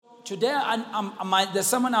today the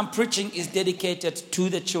sermon I'm preaching is dedicated to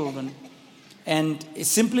the children, and it's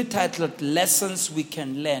simply titled Lessons We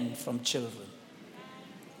Can Learn from Children.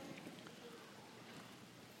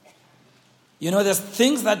 You know, there's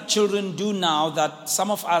things that children do now that some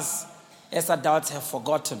of us as adults have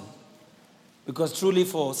forgotten. Because truly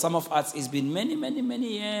for some of us, it's been many, many,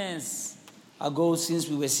 many years ago since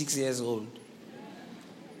we were 6 years old.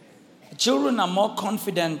 Children are more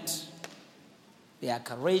confident, they are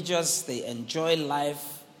courageous, they enjoy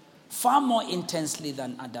life far more intensely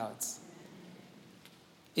than adults.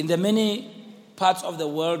 In the many parts of the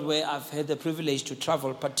world where I've had the privilege to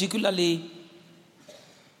travel, particularly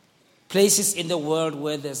places in the world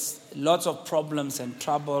where there's lots of problems and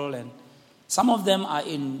trouble, and some of them are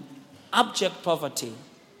in abject poverty.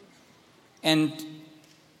 And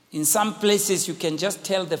in some places you can just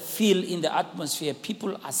tell the feel in the atmosphere.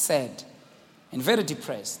 People are sad and very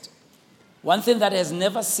depressed. One thing that has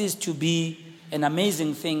never ceased to be an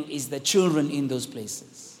amazing thing is the children in those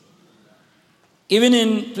places. Even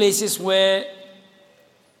in places where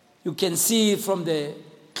you can see from the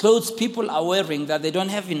clothes people are wearing that they don't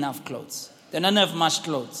have enough clothes. They don't have much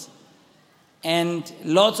clothes. And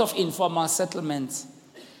lots of informal settlements.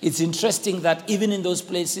 It's interesting that even in those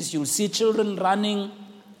places you'll see children running,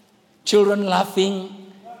 children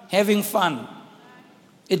laughing, having fun.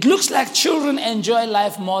 It looks like children enjoy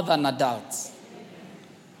life more than adults.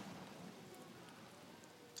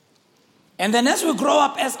 And then as we grow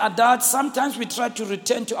up as adults, sometimes we try to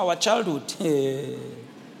return to our childhood.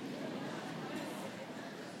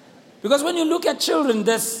 Because when you look at children,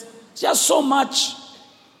 there's just so much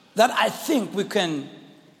that I think we can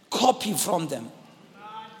copy from them.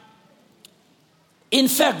 In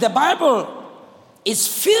fact, the Bible is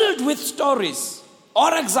filled with stories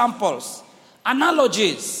or examples,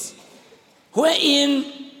 analogies, wherein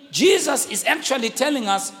Jesus is actually telling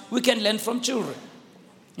us we can learn from children.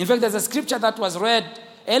 In fact, there's a scripture that was read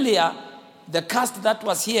earlier, the cast that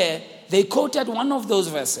was here, they quoted one of those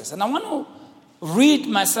verses. And I want to read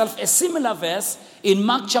myself a similar verse in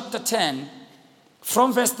Mark chapter 10,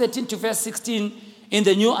 from verse 13 to verse 16 in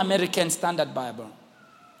the New American Standard Bible.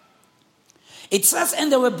 It says,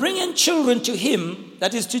 and they were bringing children to him,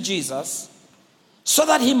 that is to Jesus, so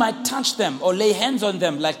that he might touch them or lay hands on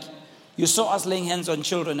them, like you saw us laying hands on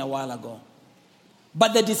children a while ago.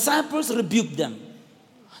 But the disciples rebuked them.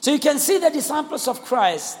 So you can see the disciples of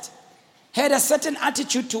Christ had a certain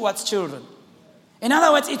attitude towards children. In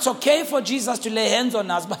other words, it's okay for Jesus to lay hands on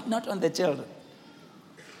us, but not on the children.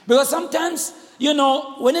 Because sometimes, you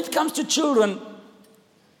know, when it comes to children,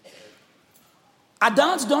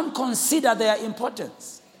 adults don't consider their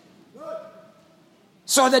importance.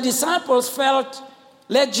 So the disciples felt,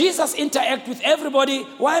 let Jesus interact with everybody.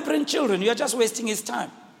 Why bring children? You're just wasting his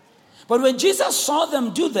time. But when Jesus saw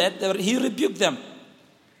them do that, he rebuked them.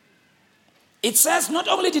 It says not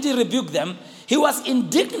only did he rebuke them, he was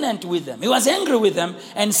indignant with them. He was angry with them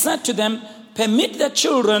and said to them, permit the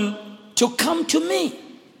children to come to me.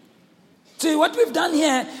 See what we've done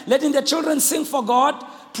here, letting the children sing for God,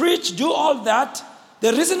 preach, do all that.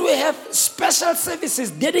 The reason we have special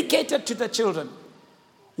services dedicated to the children,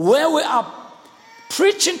 where we are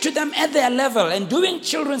preaching to them at their level and doing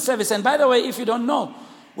children's service. And by the way, if you don't know,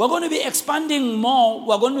 we're going to be expanding more.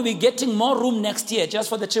 We're going to be getting more room next year just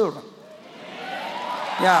for the children.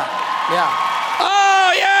 Yeah.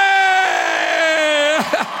 Oh, yeah!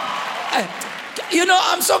 You know,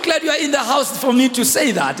 I'm so glad you are in the house for me to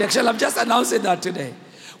say that. Actually, I'm just announcing that today.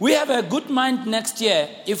 We have a good mind next year,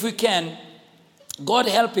 if we can. God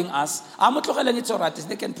helping us. It's all right.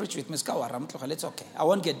 They can preach with me. It's okay. I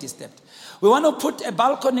won't get disturbed. We want to put a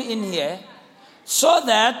balcony in here so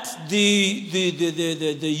that the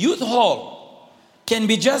youth hall can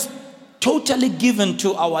be just totally given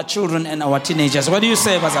to our children and our teenagers. What do you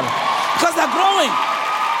say, Bazala? Because they're growing.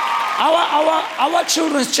 Our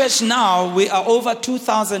children's church now, we are over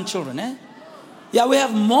 2,000 children. Yeah, we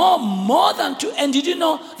have more than two. And did you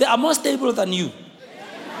know they are more stable than you?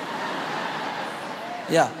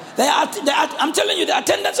 Yeah, I'm telling you, the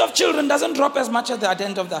attendance of children doesn't drop as much as the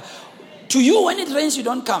attendance of the. To you, when it rains, you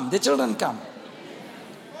don't come. The children come.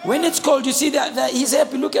 When it's cold, you see that he's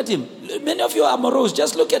happy. Look at him. Many of you are morose.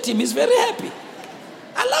 Just look at him. He's very happy.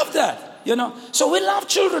 I love that. You know. So we love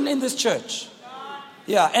children in this church.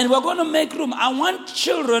 Yeah, and we're going to make room. I want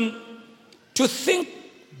children to think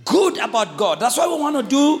good about God. That's why we want to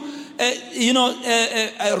do,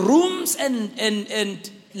 rooms and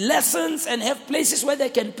lessons and have places where they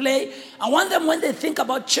can play. I want them, when they think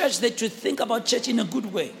about church, they to think about church in a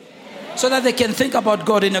good way, so that they can think about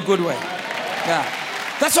God in a good way. Yeah.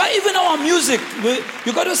 That's why even our music,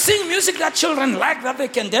 you got to sing music that children like, that they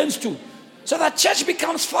can dance to. So that church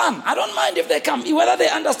becomes fun. I don't mind if they come, whether they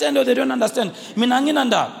understand or they don't understand.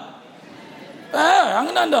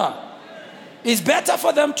 It's better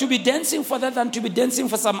for them to be dancing for that than to be dancing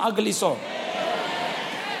for some ugly song.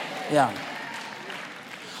 Yeah.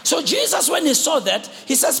 So Jesus, when he saw that,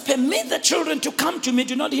 he says, permit the children to come to me,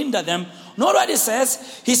 do not hinder them. Know what he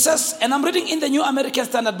says, and I'm reading in the New American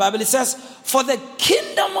Standard Bible, it says, for the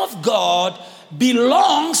kingdom of God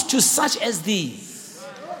belongs to such as these.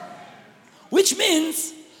 Which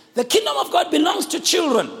means the kingdom of God belongs to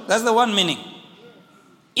children. That's the one meaning.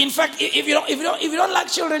 In fact, if you don't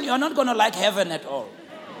like children, you're not going to like heaven at all.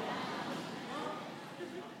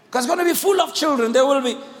 Because it's going to be full of children. They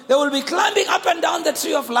will be climbing up and down the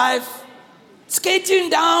tree of life, skating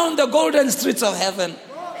down the golden streets of heaven.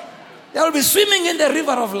 They will be swimming in the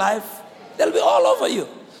river of life. They'll be all over you.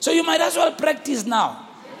 So you might as well practice now.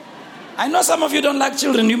 I know some of you don't like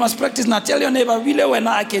children. You must practice now. Tell your neighbor, really, when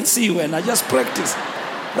I can see you, when I just practice.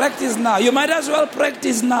 Practice now. You might as well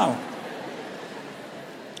practice now.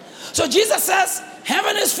 So Jesus says,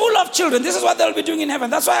 heaven is full of children. This is what they'll be doing in heaven.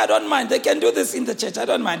 That's why I don't mind. They can do this in the church. I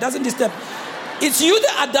don't mind. Doesn't disturb. It's you,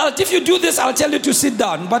 the adult. If you do this, I'll tell you to sit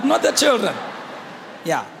down, but not the children.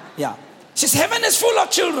 Yeah. She says, heaven is full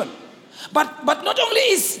of children. But not only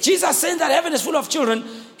is Jesus saying that heaven is full of children,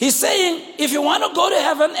 he's saying if you want to go to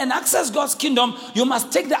heaven and access God's kingdom, you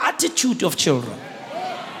must take the attitude of children.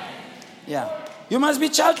 Yeah. You must be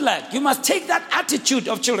childlike. You must take that attitude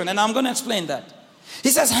of children. And I'm going to explain that. He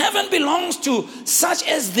says, heaven belongs to such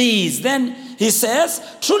as these. Then he says,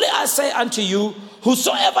 truly I say unto you,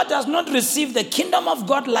 whosoever does not receive the kingdom of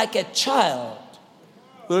God like a child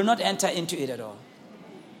will not enter into it at all.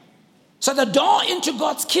 So the door into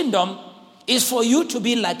God's kingdom is for you to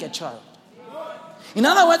be like a child. In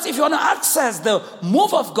other words, if you want to access the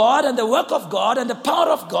move of God and the work of God and the power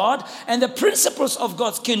of God and the principles of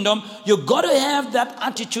God's kingdom, you've got to have that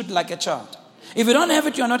attitude like a child. If you don't have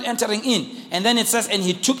it, you're not entering in. And then it says, and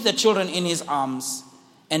he took the children in his arms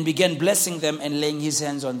and began blessing them and laying his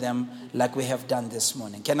hands on them like we have done this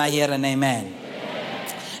morning. Can I hear an amen?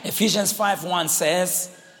 Amen. Ephesians 5:1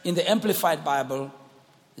 says in the Amplified Bible,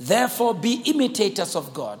 therefore be imitators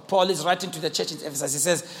of God. Paul is writing to the church in Ephesus. He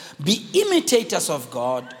says, be imitators of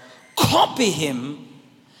God, copy him,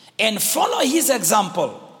 and follow his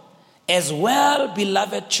example, as well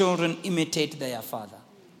beloved children imitate their father.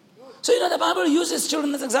 So, the Bible uses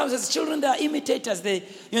children as examples. It says children, they are imitators.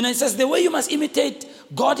 It says the way you must imitate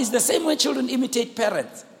God is the same way children imitate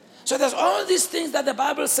parents. So there's all these things that the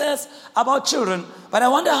Bible says about children. But I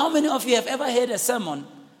wonder how many of you have ever heard a sermon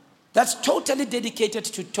that's totally dedicated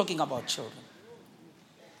to talking about children.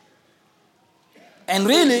 And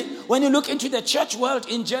really, when you look into the church world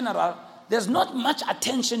in general, there's not much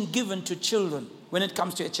attention given to children when it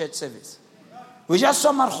comes to a church service. We just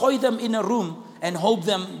somehow them in a room and hope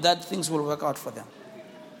them that things will work out for them.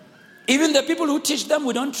 Even the people who teach them,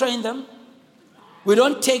 we don't train them. We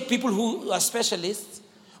don't take people who are specialists.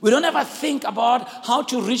 We don't ever think about how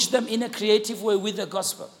to reach them in a creative way with the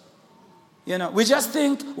gospel. We just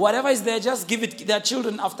think whatever is there, just give it. They're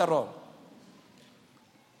children after all.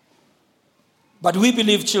 But we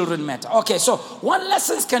believe children matter. Okay, so what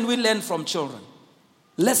lessons can we learn from children?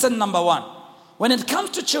 Lesson number 1. When it comes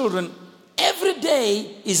to children, every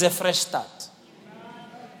day is a fresh start.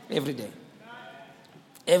 Every day.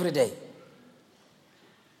 Every day.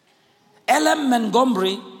 L.M.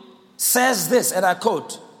 Montgomery says this, and I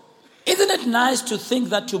quote, isn't it nice to think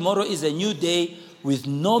that tomorrow is a new day with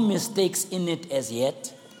no mistakes in it as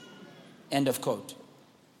yet? End of quote.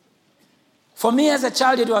 For me as a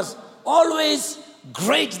child, it was always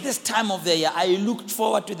great this time of the year. I looked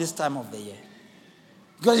forward to this time of the year.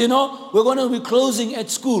 Because, we're going to be closing at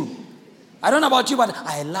school. I don't know about you, but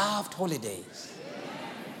I loved holidays.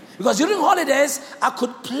 Because during holidays, I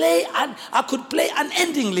could play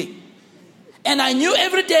unendingly. And I knew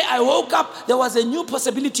every day I woke up, there was a new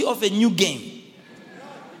possibility of a new game.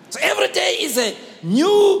 So every day is a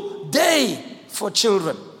new day for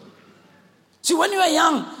children. See, when you are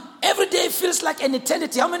young, every day feels like an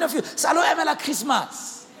eternity. How many of you, Salo Emela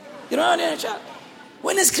Christmas? You know,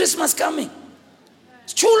 when is Christmas coming?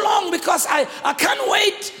 It's too long because I can't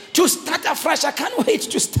wait to start afresh. I can't wait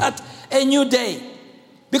to start a new day.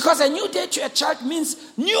 Because a new day to a child means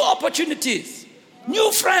new opportunities,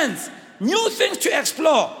 new friends, new things to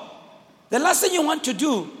explore. The last thing you want to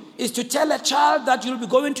do is to tell a child that you'll be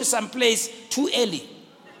going to some place too early.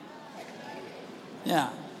 Yeah.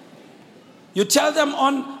 You tell them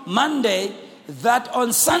on Monday that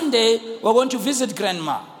on Sunday we're going to visit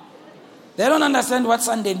grandma. They don't understand what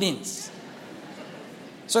Sunday means.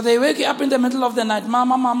 So they wake you up in the middle of the night.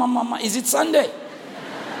 Mama, is it Sunday?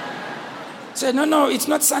 Say, no, it's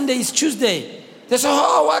not Sunday, it's Tuesday. They say,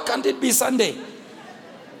 oh, why can't it be Sunday?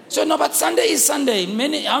 So no, but Sunday is Sunday.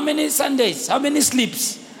 How many Sundays? How many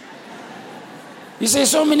sleeps? You say,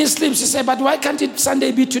 so many sleeps. You say, but why can't it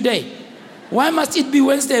Sunday be today? Why must it be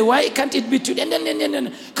Wednesday? Why can't it be today?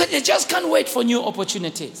 Because they just can't wait for new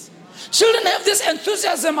opportunities. Children have this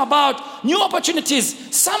enthusiasm about new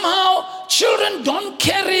opportunities. Somehow, children don't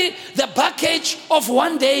carry the baggage of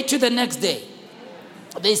one day to the next day.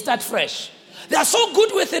 They start fresh. They are so good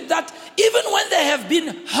with it that even when they have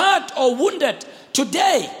been hurt or wounded,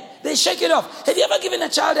 today, they shake it off. Have you ever given a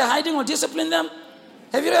child a hiding or disciplined them?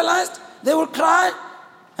 Have you realized? They will cry.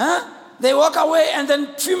 They walk away, and then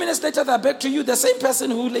a few minutes later, they're back to you, the same person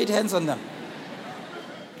who laid hands on them.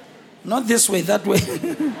 Not this way, that way.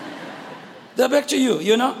 They're back to you,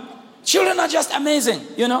 Children are just amazing,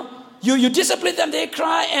 You discipline them, they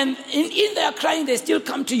cry, and in their crying, they still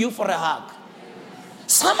come to you for a hug.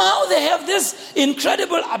 Somehow they have this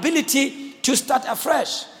incredible ability to start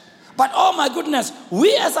afresh. But oh my goodness,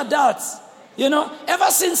 we as adults,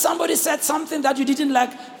 ever since somebody said something that you didn't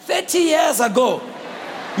like 30 years ago,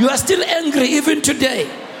 you are still angry even today.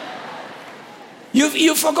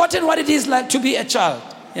 You've forgotten what it is like to be a child,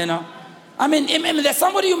 I mean, there's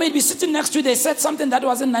somebody you may be sitting next to, they said something that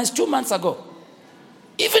wasn't nice 2 months ago.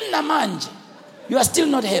 Even Namanj, you are still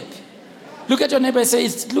not happy. Look at your neighbor and say,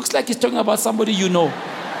 it looks like he's talking about somebody you know.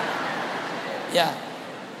 Yeah.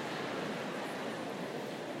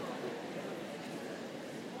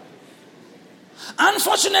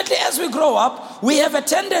 Unfortunately, as we grow up, we have a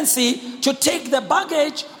tendency to take the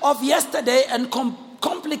baggage of yesterday and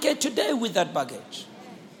complicate today with that baggage.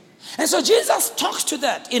 And so Jesus talks to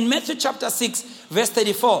that in Matthew chapter 6, verse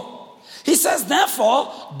 34. He says,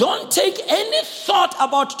 therefore, don't take any thought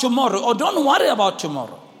about tomorrow, or don't worry about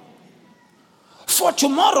tomorrow. For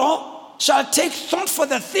tomorrow shall take thought for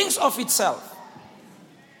the things of itself.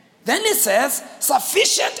 Then he says,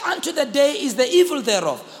 sufficient unto the day is the evil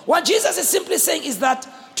thereof. What Jesus is simply saying is that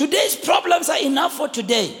today's problems are enough for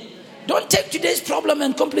today. Don't take today's problem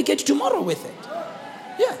and complicate tomorrow with it.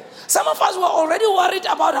 Yeah. Some of us were already worried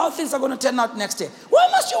about how things are going to turn out next year. Why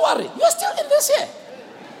must you worry? You're still in this year.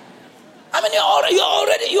 I mean,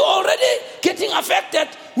 you're already getting affected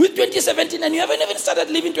with 2017, and you haven't even started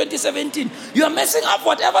living 2017. You are messing up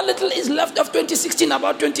whatever little is left of 2016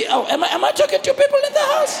 about 20. Oh, am I talking to people in the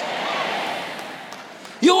house?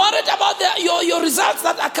 You're worried about your results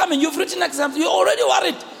that are coming. You've written exams. You're already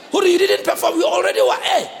worried. You didn't perform. You already were.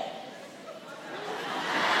 Hey.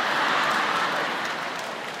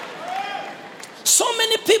 So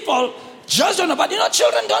many people just don't know. But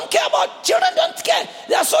children don't care.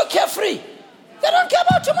 They are so carefree. They don't care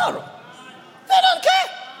about tomorrow. They don't care.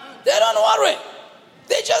 They don't worry.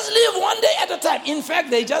 They just live one day at a time. In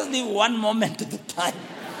fact, they just live one moment at a time.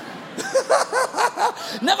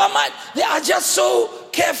 Never mind. They are just so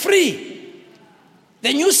carefree.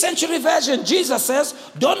 The New Century Version, Jesus says,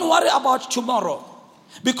 don't worry about tomorrow,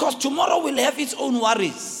 because tomorrow will have its own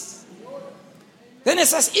worries. Then it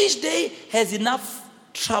says, each day has enough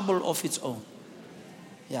trouble of its own.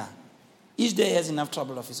 Yeah. Each day has enough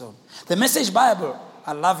trouble of its own. The Message Bible,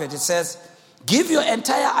 I love it. It says, give your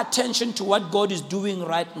entire attention to what God is doing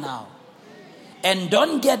right now. And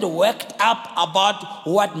don't get worked up about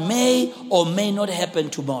what may or may not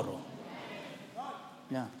happen tomorrow.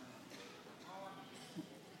 Yeah.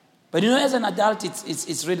 But as an adult,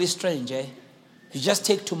 it's really strange, eh? You just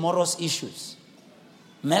take tomorrow's issues.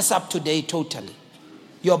 Mess up today totally.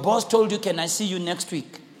 Your boss told you, can I see you next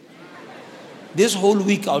week? This whole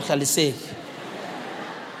week, I'll say.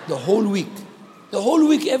 The whole week. The whole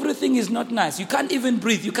week, everything is not nice. You can't even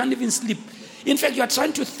breathe. You can't even sleep. In fact, you are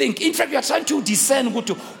trying to think. In fact, you are trying to discern.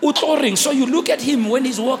 So you look at him when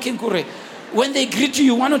he's walking. When they greet you,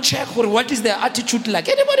 you want to check what is their attitude like.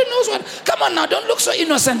 Anybody knows what? Come on now, don't look so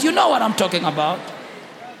innocent. You know what I'm talking about.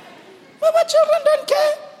 But children don't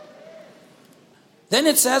care. Then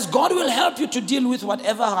it says, God will help you to deal with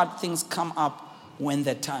whatever hard things come up when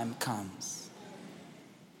the time comes.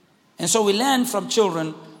 And so we learn from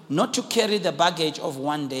children not to carry the baggage of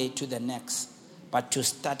one day to the next, but to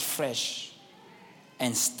start fresh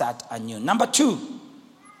and start anew. Number 2,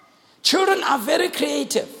 children are very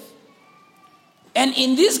creative. And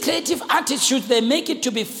in this creative attitude, they make it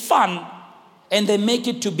to be fun and they make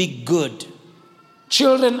it to be good.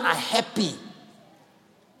 Children are happy.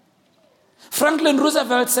 Franklin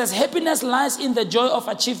Roosevelt says, happiness lies in the joy of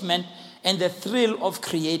achievement and the thrill of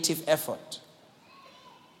creative effort.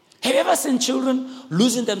 Have you ever seen children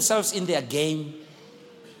losing themselves in their game?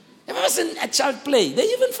 Have you ever seen a child play? They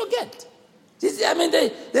even forget. I mean,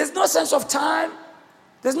 there's no sense of time.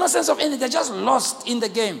 There's no sense of anything. They're just lost in the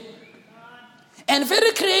game. And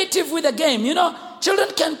very creative with the game. You know, children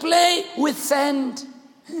can play with sand.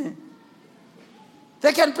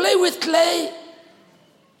 They can play with clay.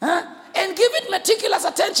 And give it meticulous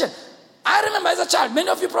attention. I remember as a child, many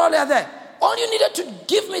of you probably are there. All you needed to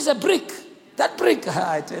give me is a brick. That brick,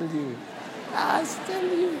 I tell you.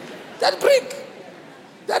 That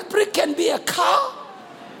brick can be a car,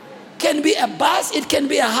 can be a bus, it can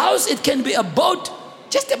be a house, it can be a boat.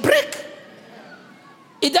 Just a brick.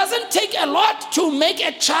 It doesn't take a lot to make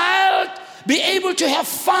a child be able to have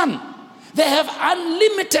fun. They have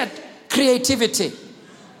unlimited creativity.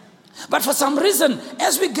 But for some reason,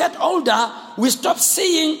 as we get older, we stop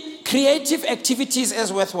seeing creative activities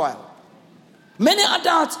as worthwhile. Many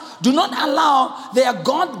adults do not allow their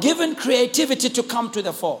God-given creativity to come to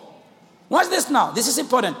the fore. Watch this now. This is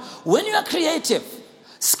important. When you are creative,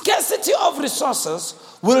 scarcity of resources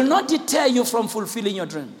will not deter you from fulfilling your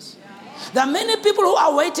dreams. There are many people who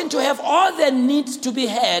are waiting to have all their needs to be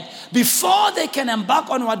had before they can embark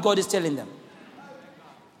on what God is telling them.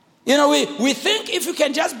 You know, we think if you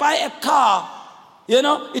can just buy a car, you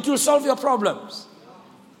know, it will solve your problems.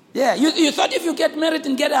 Yeah, you thought if you get married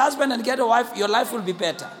and get a husband and get a wife, your life will be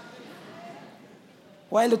better.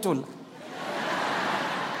 Why little?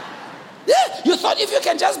 Yeah, you thought if you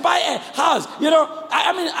can just buy a house, you know,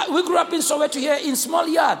 I mean, we grew up in Soweto here in small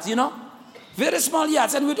yards, you know, very small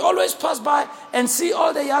yards, and we'd always pass by and see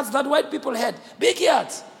all the yards that white people had, big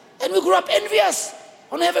yards. And we grew up envious.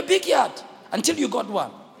 I want to have a big yard until you got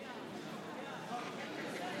one.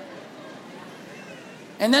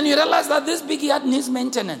 And then you realize that this big yard needs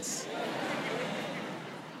maintenance.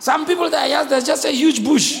 Some people there's just a huge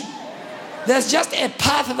bush. There's just a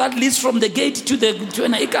path that leads from the gate to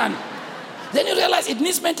an acre. Then you realize it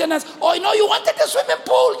needs maintenance. Oh, you know, you wanted a swimming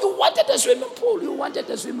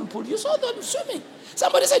pool. You saw them swimming.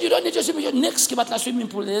 Somebody said you don't need to swim. You're next to a swimming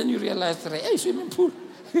pool. Then you realize, hey, swimming pool.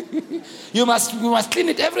 You must clean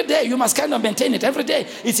it every day. You must kind of maintain it every day.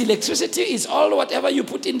 It's electricity. It's all whatever you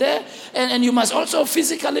put in there. And you must also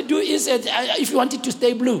physically do is if you want it to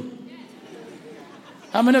stay blue.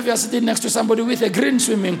 How many of you are sitting next to somebody with a green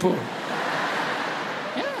swimming pool?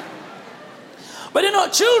 Yeah. But you know,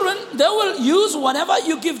 children, they will use whatever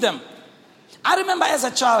you give them. I remember as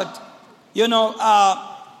a child, you know,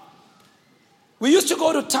 we used to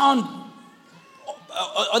go to town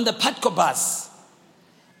on the Patco bus.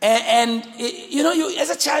 And you know, as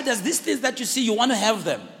a child, there's these things that you see, you want to have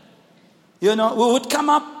them. You know, we would come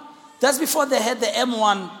up, that's before they had the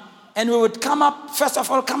M1, and we would come up, first of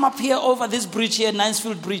all, come up here over this bridge here,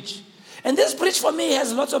 Ninesfield Bridge. And this bridge for me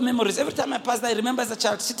has lots of memories. Every time I pass there, I remember as a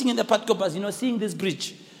child sitting in the Patco bus, you know, seeing this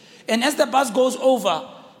bridge. And as the bus goes over,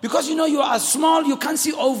 because you know you are small, you can't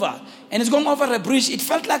see over, and it's going over a bridge, it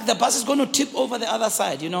felt like the bus is going to tip over the other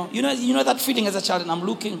side, you know that feeling as a child, and I'm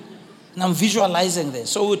looking, and I'm visualizing this.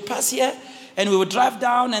 So we would pass here, and we would drive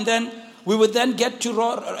down, and then we would then get to,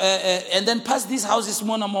 and then pass these houses,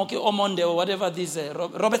 Monamoke, Omonde, or whatever these,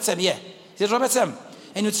 Robertson, yeah. Is it Robertson?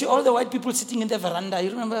 And you'd see all the white people sitting in the veranda,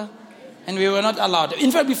 you remember? And we were not allowed.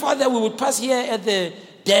 In fact, before that, we would pass here at the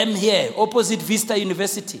dam here, opposite Vista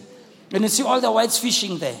University. And you see all the whites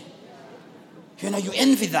fishing there. You know, you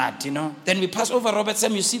envy that, you know. Then we pass over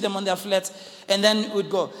Robertson, you see them on their flats, and then we'd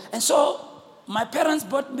go. And so, my parents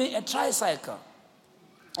bought me a tricycle.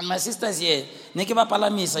 And my sister's here. Nikiba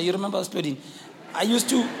Palamisa, you remember studying? I used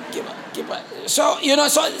to keep so, you know,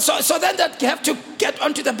 so then that you have to get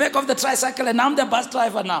onto the back of the tricycle, and I'm the bus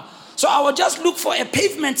driver now. So I would just look for a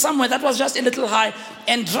pavement somewhere that was just a little high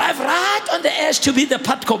and drive right on the edge to be the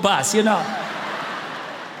Patco bus, you know.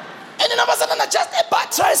 And then all of a sudden, just a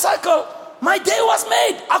bus tricycle, my day was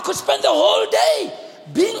made. I could spend the whole day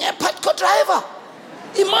being a Patco driver,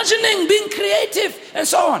 imagining, being creative, and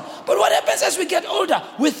so on. But what happens as we get older?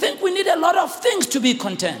 We think we need a lot of things to be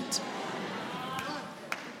content.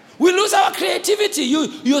 We lose our creativity.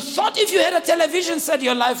 You thought if you had a television set,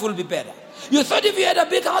 your life will be better. You thought if you had a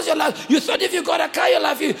big house, your life. You thought if you got a car, your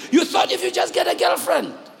life. You thought if you just get a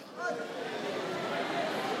girlfriend.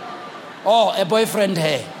 Oh, a boyfriend,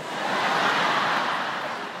 hey.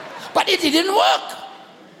 But it didn't work.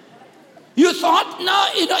 You thought, no,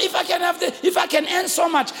 you know, if I can earn so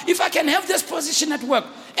much, if I can have this position at work,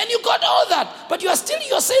 and you got all that, but you are still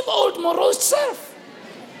your same old morose self.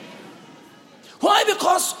 Why?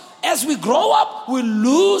 Because as we grow up, we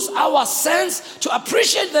lose our sense to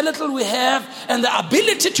appreciate the little we have and the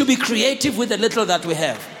ability to be creative with the little that we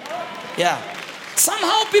have. Yeah.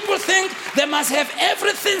 Somehow people think they must have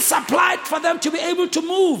everything supplied for them to be able to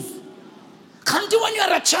move. Can't you when you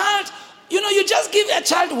are a child? You know, you just give a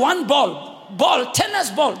child one ball. ball, tennis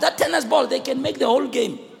ball. That tennis ball, they can make the whole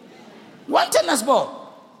game. One tennis ball.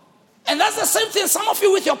 And that's the same thing, some of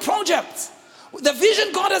you with your projects. The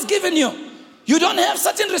vision God has given you. You don't have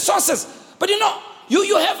certain resources. But you know,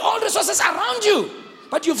 you have all resources around you.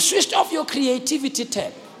 But you've switched off your creativity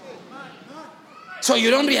tab. So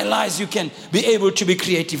you don't realize you can be able to be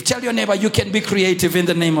creative. Tell your neighbor, you can be creative in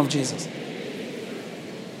the name of Jesus.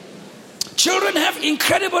 Children have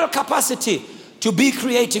incredible capacity to be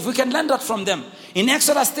creative. We can learn that from them. In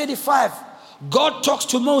Exodus 35, God talks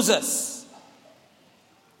to Moses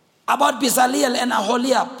about Bezalel and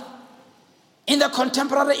Aholiab. In the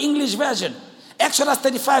contemporary English version, Exodus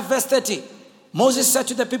 35 verse 30, Moses said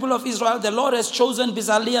to the people of Israel, the Lord has chosen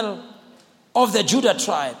Bezalel of the Judah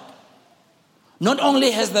tribe. Not only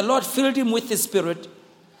has the Lord filled him with his spirit,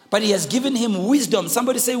 but he has given him wisdom.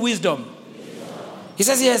 Somebody say wisdom. He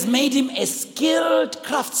says he has made him a skilled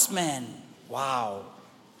craftsman. Wow.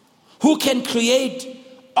 Who can create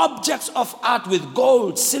objects of art with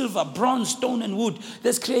gold, silver, bronze, stone, and wood.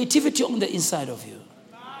 There's creativity on the inside of you.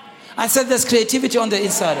 I said there's creativity on the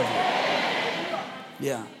inside of you.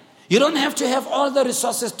 Yeah. You don't have to have all the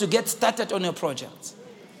resources to get started on your projects.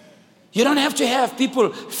 You don't have to have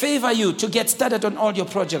people favor you to get started on all your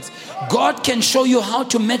projects. God can show you how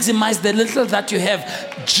to maximize the little that you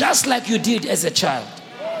have, just like you did as a child.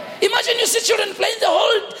 Imagine you see children playing the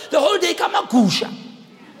whole day kamagusha.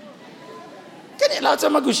 Can you allow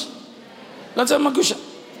them magusha? Let's have magusha.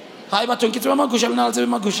 Hi, but don't get magusha. Now let's have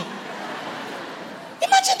magusha.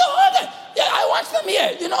 Imagine the whole day. Yeah, I watch them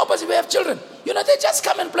here. You know, opposite we have children. You know, they just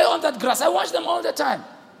come and play on that grass. I watch them all the time.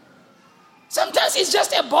 Sometimes it's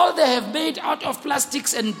just a ball they have made out of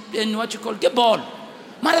plastics and what you call a ball.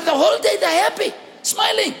 But the whole day they're happy,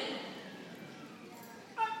 smiling.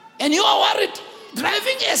 And you are worried,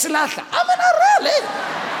 driving a Slata. I mean, really?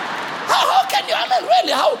 How can you, I mean,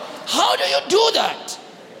 really, how do you do that?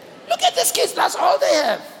 Look at these kids, that's all they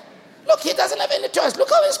have. Look, he doesn't have any toys. Look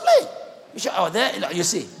how he's playing. Oh, there, you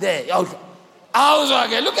see, there. Look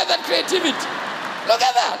at that creativity. Look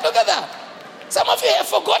at that. Some of you have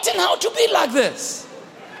forgotten how to be like this.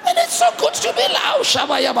 And it's so good to be like, oh,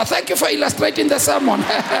 Shabba Yaba. Thank you for illustrating the sermon.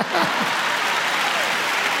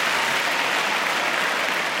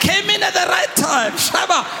 Came in at the right time.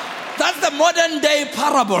 Shabba, that's the modern day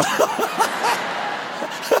parable.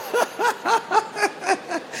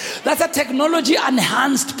 That's a technology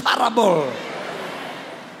enhanced parable.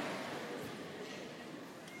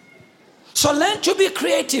 So learn to be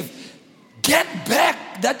creative. Get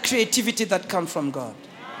back that creativity that comes from God.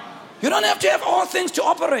 You don't have to have all things to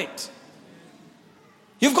operate.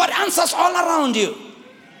 You've got answers all around you.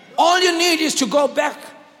 All you need is to go back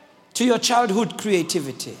to your childhood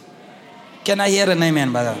creativity. Can I hear an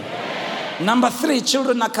amen, brother? Number 3,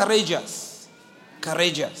 children are courageous.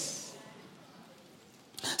 Courageous.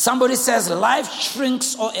 Somebody says life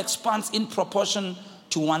shrinks or expands in proportion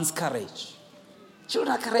to one's courage.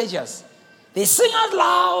 Children are courageous. They sing out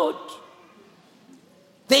loud.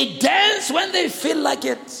 They dance when they feel like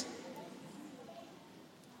it.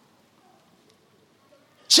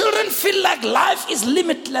 Children feel like life is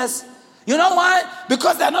limitless. You know why?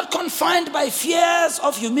 Because they're not confined by fears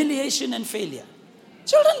of humiliation and failure.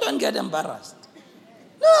 Children don't get embarrassed.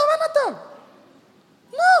 No, not at all.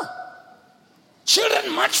 No.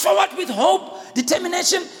 Children march forward with hope,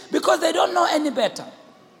 determination, because they don't know any better.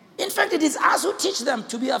 In fact, it is us who teach them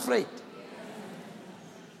to be afraid.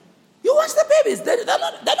 You watch the babies, they're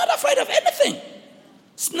not afraid of anything.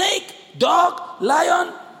 Snake, dog,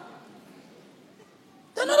 lion.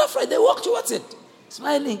 They're not afraid. They walk towards it,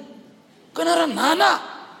 smiling. Nana.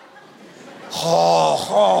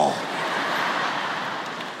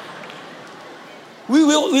 We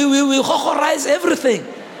will horrorize everything.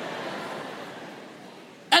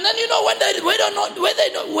 And then you know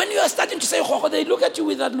when you are starting to say they look at you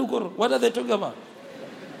with that look. Or what are they talking about?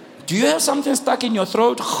 Do you have something stuck in your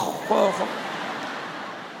throat?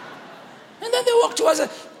 And then they walk towards it.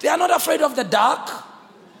 They are not afraid of the dark.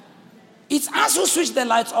 It's us who switch the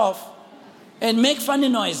lights off and make funny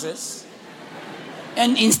noises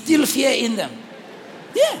and instill fear in them.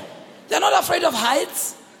 Yeah. They're not afraid of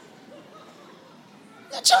heights.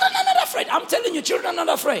 The children are not afraid. I'm telling you, children are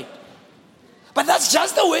not afraid. But that's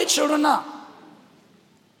just the way children are.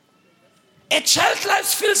 A child's life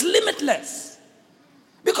feels limitless.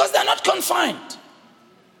 Because they're not confined.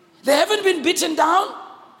 They haven't been beaten down.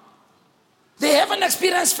 They haven't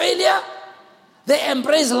experienced failure. They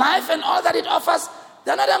embrace life and all that it offers.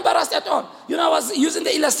 They're not embarrassed at all. You know, I was using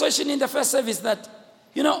the illustration in the first service that,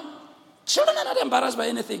 you know, children are not embarrassed by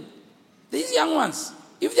anything. These young ones,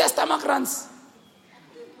 if their stomach runs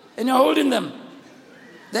and you're holding them,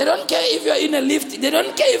 They don't care if you're in a lift. They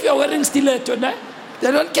don't care if you're wearing stiletto. No?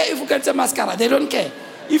 They don't care if you get a mascara. They don't care.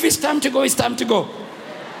 If it's time to go, it's time to go.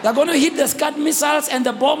 They're going to hit the Scud missiles and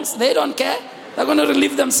the bombs. They don't care. They're going to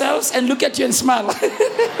relieve themselves and look at you and smile. Have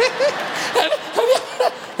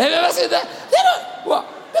you ever seen that? They don't. Well,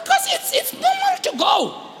 because it's normal to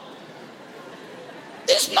go.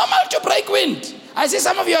 It's normal to break wind. I see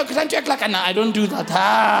some of you are trying to act like, no, I don't do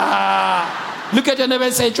that. Look at your neighbor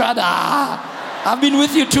and say, Chad, I've been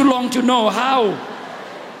with you too long to know how.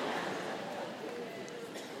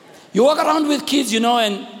 You walk around with kids,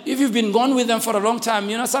 and if you've been gone with them for a long time,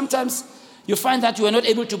 sometimes you find that you are not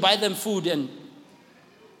able to buy them food, and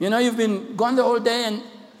you've been gone the whole day, and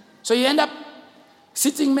so you end up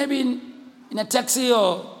sitting maybe in a taxi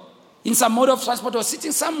or in some mode of transport or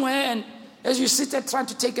sitting somewhere, and as you sit there trying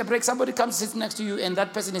to take a break, somebody comes sit next to you and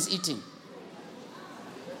that person is eating.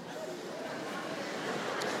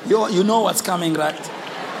 You know what's coming, right?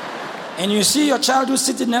 And you see your child who's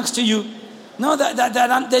sitting next to you. No,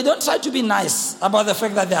 they don't try to be nice about the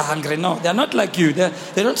fact that they're hungry. No, they're not like you. They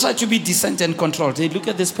don't try to be decent and controlled. They look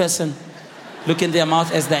at this person, look in their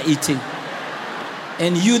mouth as they're eating.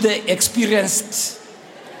 And you, the experienced,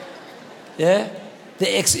 the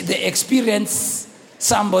experienced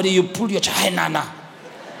somebody, you pull your child, hey, Nana.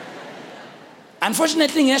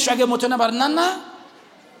 Unfortunately, Nana,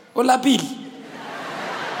 Olabil.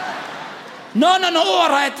 No, all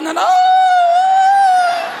right, Nana.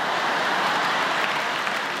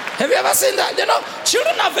 Have you ever seen that?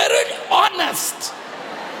 Children are very honest.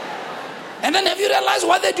 And then have you realized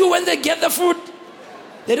what they do when they get the food?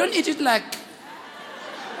 They don't eat it like,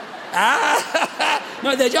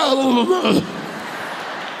 no, they just,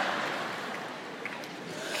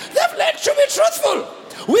 they've learned to be truthful.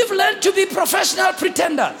 We've learned to be professional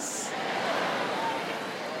pretenders.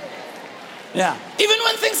 Yeah. Even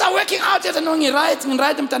when things are working out,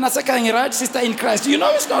 sister in Christ.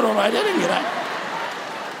 It's not all right.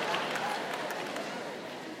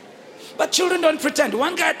 But children don't pretend.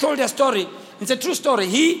 One guy told a story. It's a true story.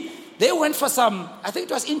 They went for some, I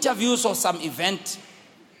think it was interviews or some event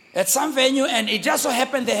at some venue, and it just so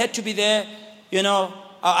happened they had to be there,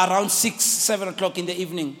 around 6, 7 o'clock in the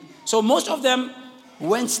evening. So most of them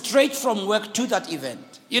went straight from work to that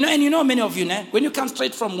event. And many of you, when you come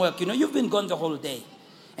straight from work, you've been gone the whole day.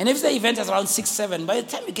 And if the event is around 6, 7, by the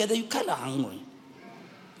time you get there, you're kind of hungry.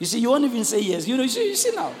 You see, you won't even say yes. You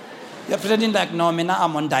see now. You're pretending like, no,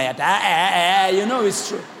 I'm on diet. It's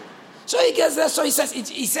true. So he gets there. So he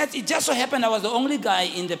said, it just so happened I was the only guy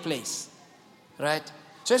in the place. Right?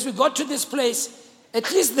 So as we got to this place, at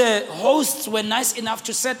least the hosts were nice enough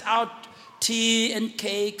to set out tea and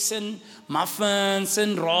cakes and muffins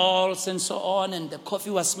and rolls and so on. And the coffee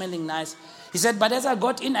was smelling nice. He said, but as I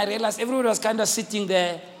got in, I realized everybody was kind of sitting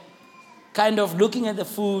there, kind of looking at the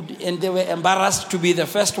food, and they were embarrassed to be the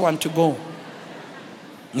first one to go.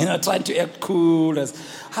 Trying to act cool.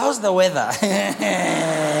 How's the weather?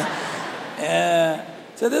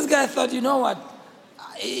 So this guy thought, you know what?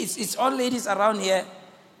 It's all ladies around here.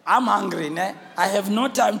 I'm hungry. I have no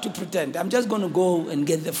time to pretend. I'm just going to go and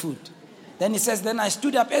get the food. Then he says, then I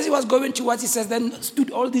stood up. As he was going towards, he says, then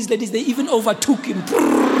stood all these ladies. They even overtook him.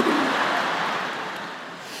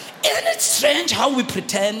 Isn't it strange how we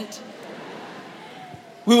pretend?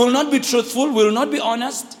 We will not be truthful. We will not be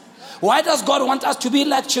honest. Why does God want us to be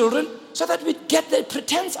like children? So that we get the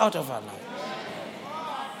pretense out of our life.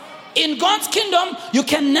 In God's kingdom, you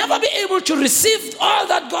can never be able to receive all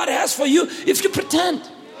that God has for you if you pretend.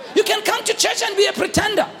 You can come to church and be a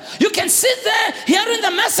pretender. You can sit there hearing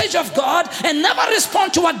the message of God and never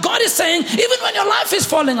respond to what God is saying, even when your life is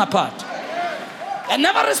falling apart. And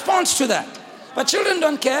never responds to that. But children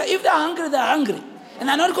don't care. If they're hungry, they're hungry. And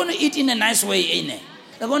they're not going to eat in a nice way.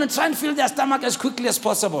 They're going to try and fill their stomach as quickly as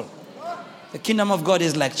possible. The kingdom of God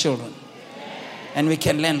is like children. And we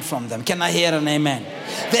can learn from them. Can I hear an amen?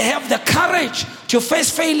 They have the courage to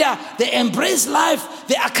face failure. They embrace life.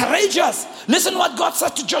 They are courageous. Listen what God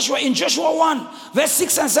says to Joshua in Joshua 1, verse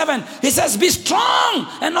 6 and 7. He says, be strong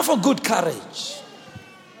and of a good courage.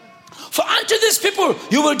 For unto these people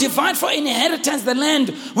you will divide for inheritance the land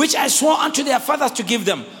which I swore unto their fathers to give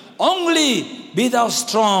them. Only be thou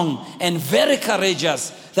strong and very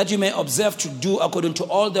courageous, that you may observe to do according to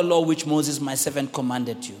all the law which Moses my servant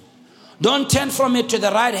commanded you. Don't turn from it to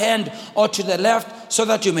the right hand or to the left, so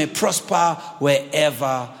that you may prosper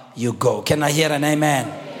wherever you go. Can I hear an amen?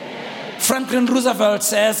 Amen. Franklin Roosevelt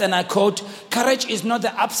says, and I quote, courage is not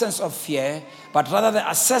the absence of fear, but rather the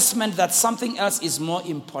assessment that something else is more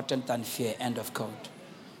important than fear. End of quote.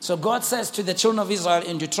 So God says to the children of Israel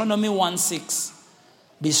in Deuteronomy 1:6,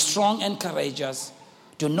 be strong and courageous.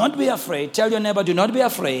 Do not be afraid. Tell your neighbor, do not be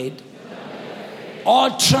afraid.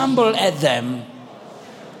 Or tremble at them.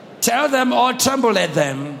 Tell them, or tremble at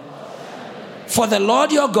them. For the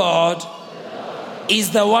Lord your God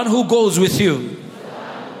is the one who goes with you.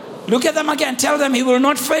 Look at them again. Tell them he will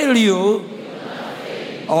not fail you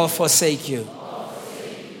or forsake you.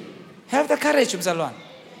 Have the courage, Mzalwan.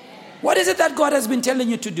 What is it that God has been telling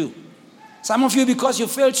you to do? Some of you, because you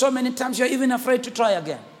failed so many times, you're even afraid to try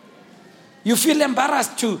again. You feel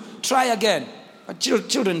embarrassed to try again. But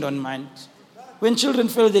children don't mind. When children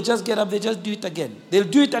fail, they just get up, they just do it again. They'll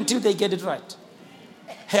do it until they get it right.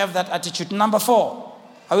 Have that attitude. Number 4.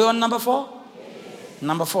 Are we on number 4? Yes.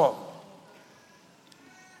 Number 4.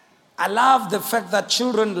 I love the fact that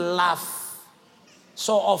children laugh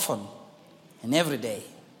so often and every day.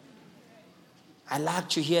 I like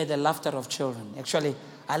to hear the laughter of children. Actually,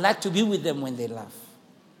 I like to be with them when they laugh.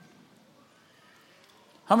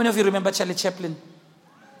 How many of you remember Charlie Chaplin?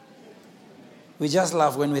 We just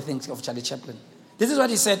laugh when we think of Charlie Chaplin. This is what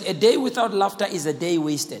he said: a day without laughter is a day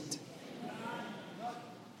wasted.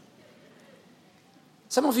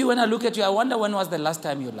 Some of you, when I look at you, I wonder when was the last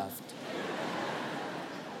time you laughed.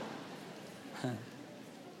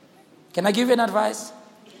 Can I give you an advice?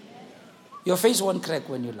 Your face won't crack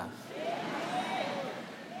when you laugh.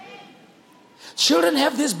 Children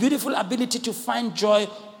have this beautiful ability to find joy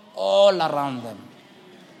all around them.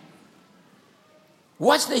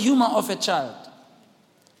 Watch the humor of a child.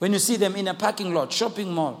 When you see them in a parking lot,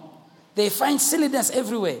 shopping mall, they find silliness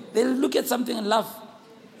everywhere. They look at something and laugh.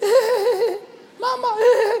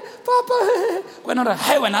 Mama, Papa.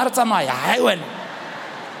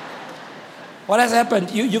 What has happened?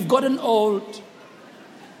 You've gotten old.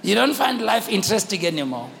 You don't find life interesting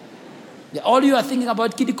anymore. All you are thinking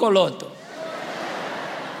about Kidikoloto.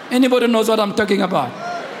 Anybody knows what I'm talking about?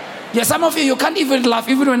 Yeah, some of you can't even laugh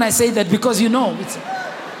even when I say that because you know.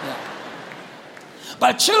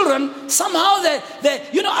 But children, somehow they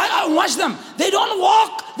I watch them. They don't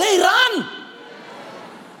walk, they run.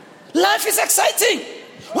 Life is exciting.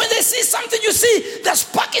 When they see something, you see the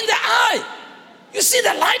spark in the eye. You see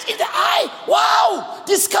the light in the eye. Wow,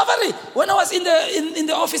 discovery. When I was in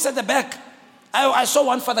the office at the back, I saw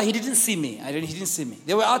one father. He didn't see me. He didn't see me.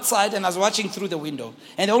 They were outside, and I was watching through the window.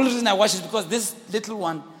 And the only reason I watched is because this little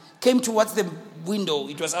one came towards the window.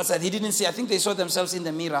 It was outside. He didn't see. I think they saw themselves in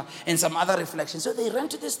the mirror and some other reflection. So they ran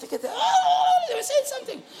to this ticket. Oh, they were saying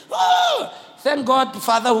something. Oh, thank God,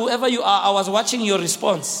 Father, whoever you are, I was watching your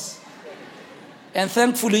response. And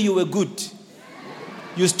thankfully, you were good.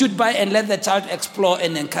 You stood by and let the child explore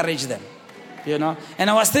and encourage them. You know? And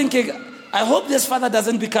I was thinking, I hope this father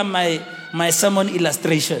doesn't become my sermon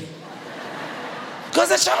illustration. Because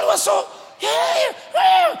the child was so,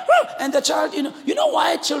 and the child, you know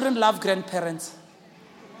why children love grandparents?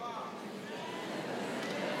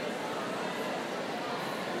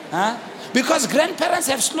 Huh? Because grandparents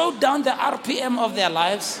have slowed down the RPM of their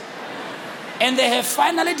lives, and they have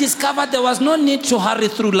finally discovered there was no need to hurry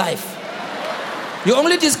through life. You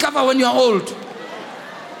only discover when you're old.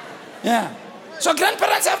 Yeah. So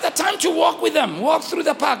grandparents have the time to walk with them, walk through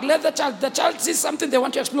the park, let the child sees something they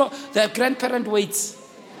want to explore. The grandparent waits.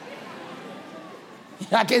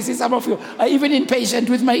 I can see some of you are even impatient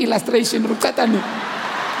with my illustration. Yeah, the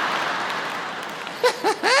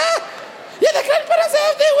grandparents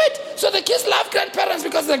they wait. So the kids love grandparents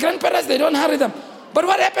because the grandparents, they don't hurry them. But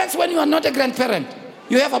what happens when you are not a grandparent?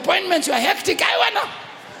 You have appointments, you are hectic. You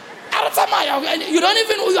don't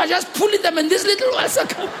even, you are just pulling them, and these little ones are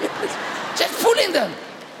coming. Just pulling them.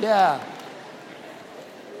 Yeah.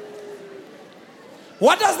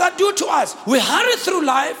 What does that do to us? We hurry through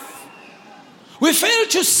life. We fail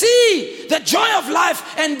to see the joy of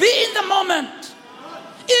life and be in the moment.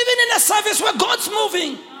 Even in a service where God's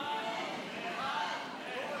moving.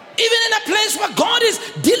 Even in a place where God is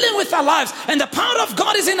dealing with our lives and the power of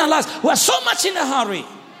God is in our lives. We are so much in a hurry.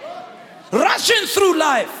 Rushing through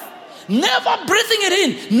life. Never breathing it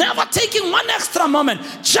in. Never taking one extra moment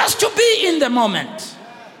just to be in the moment.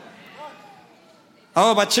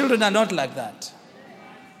 Oh, but children are not like that.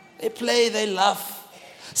 They play, they laugh.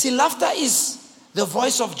 See, laughter is the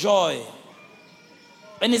voice of joy.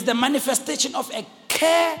 And it's the manifestation of a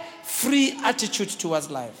carefree attitude towards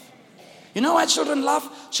life. You know why children laugh?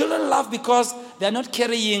 Children laugh because they're not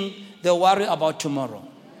carrying the worry about tomorrow.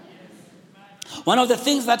 One of the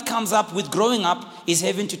things that comes up with growing up is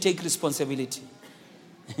having to take responsibility.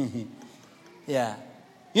 Yeah.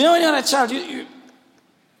 You know when you're a child, you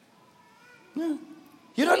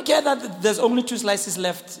don't care that there's only 2 slices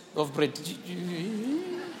left of bread.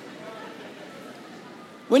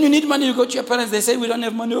 When you need money, you go to your parents, they say, we don't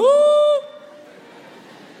have money. Oh!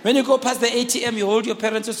 When you go past the ATM, you hold your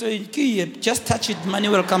parents and say, just touch it, money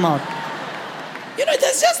will come out.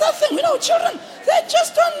 There's just that thing. Children,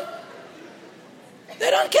 they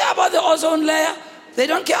don't care about the ozone layer. They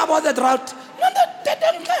don't care about the drought. No, they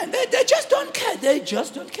don't care. They just don't care. They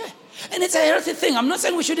just don't care. And it's a healthy thing. I'm not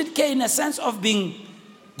saying we shouldn't care in a sense of being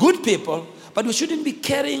good people, but we shouldn't be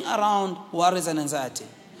carrying around worries and anxiety.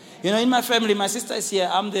 In my family, my sister is here.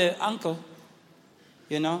 I'm the uncle.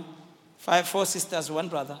 4 sisters, 1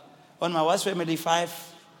 brother. On my wife's family,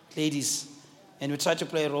 5 ladies. And we try to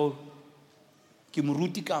play a role.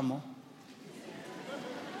 Kimuruti kamo.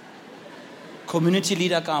 Community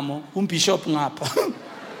leader kamo. Bishop ngapa.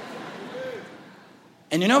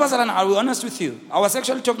 And Basalan, I'll be honest with you. I was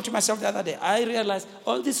actually talking to myself the other day. I realized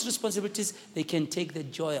all these responsibilities, they can take the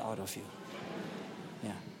joy out of you.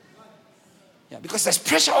 Yeah, because there's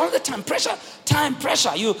pressure all the time. Pressure.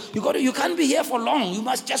 You can't be here for long. You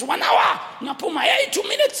must just 1 hour. 2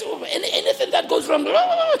 minutes. Anything that goes wrong.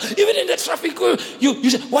 Even in the traffic, you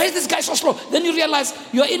say, why is this guy so slow? Then you realize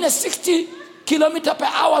you're in a 60 kilometer per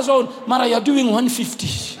hour zone. Mara, you're doing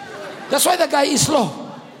 150. That's why the guy is slow.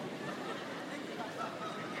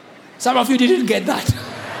 Some of you didn't get that.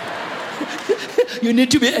 You need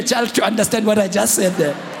to be a child to understand what I just said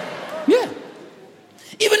there. Yeah.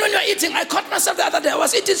 Even when you're eating, I caught myself the other day. I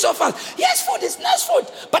was eating so fast. Yes, food is nice food,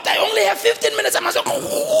 but I only have 15 minutes. I must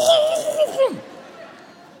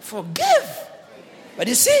forgive. But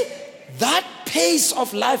you see, that pace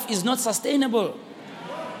of life is not sustainable.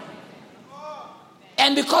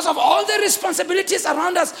 And because of all the responsibilities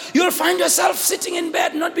around us, you'll find yourself sitting in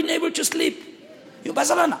bed, not being able to sleep.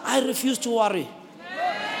 I refuse to worry.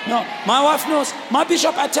 No, my wife knows. My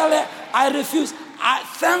bishop, I tell her, I refuse. I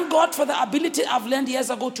thank God for the ability I've learned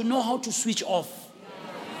years ago to know how to switch off.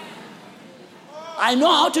 I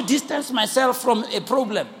know how to distance myself from a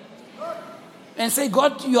problem and say,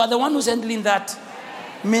 God, you are the one who's handling that.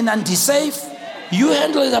 Menandi safe. You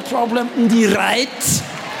handle the problem. Ndi right.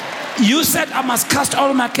 You said I must cast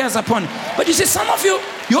all my cares upon. But you see, some of you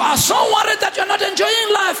are so worried that you're not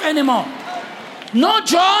enjoying life anymore. No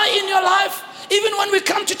joy in your life. Even when we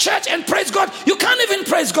come to church and praise God, you can't even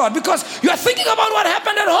praise God because you are thinking about what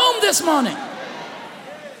happened at home this morning.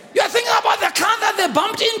 You are thinking about the car that they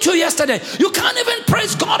bumped into yesterday. You can't even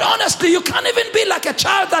praise God honestly. You can't even be like a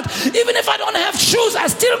child that even if I don't have shoes, I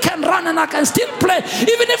still can run and I can still play.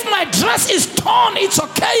 Even if my dress is torn, it's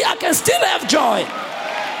okay. I can still have joy.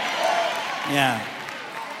 Yeah.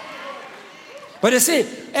 But you see,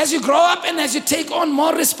 as you grow up and as you take on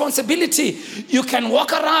more responsibility, you can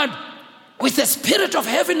walk around with a spirit of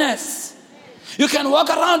heaviness. You can walk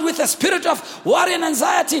around with a spirit of worry and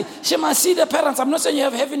anxiety. She must see the parents. I'm not saying you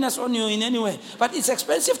have heaviness on you in any way, but it's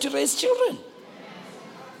expensive to raise children.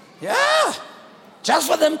 Yeah. Just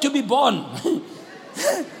for them to be born.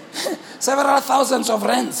 Several thousands of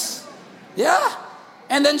rands. Yeah.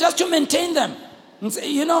 And then just to maintain them.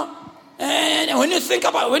 And when you think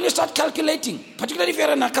about, when you start calculating, particularly if you're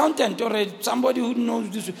an accountant or somebody who knows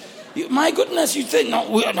this, my goodness, you think,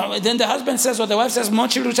 no. Then the husband says or the wife says, more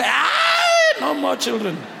children. Say, no more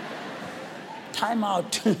children. Time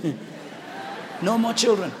out. No more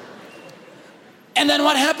children. And then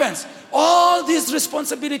what happens? All these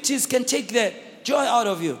responsibilities can take the joy out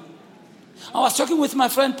of you. I was talking with my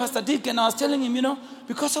friend, Pastor Dick, and I was telling him,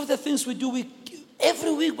 because of the things we do,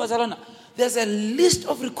 every week, Barcelona, there's a list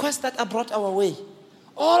of requests that are brought our way.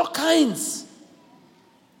 All kinds.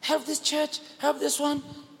 Help this church, help this one.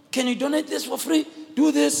 Can you donate this for free?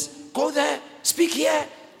 Do this, go there, speak here,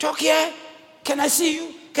 talk here. Can I see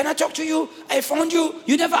you? Can I talk to you? I phoned you.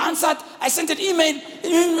 You never answered. I sent an email.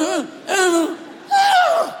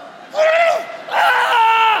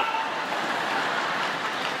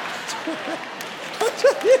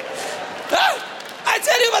 I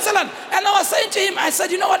tell you, Vasalan. And I was saying to him, I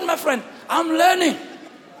said, you know what, my friend? I'm learning.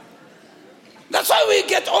 That's why we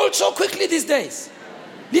get old so quickly these days.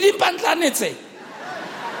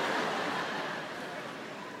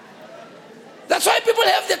 That's why people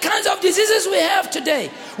have the kinds of diseases we have today.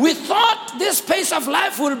 We thought this pace of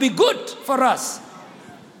life will be good for us.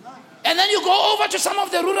 And then you go over to some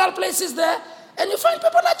of the rural places there, and you find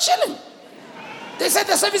people are chilling. They said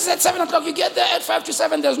the service is at 7 o'clock. You get there at 5 to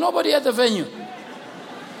 7. There's nobody at the venue.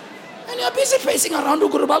 And you're busy pacing around.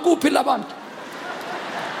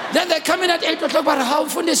 Then they come in at 8 o'clock. But how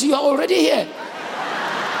Fundis, you are already here.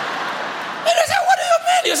 And they say, what do you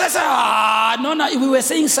mean? You say, no, we were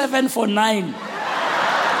saying 7 for 9.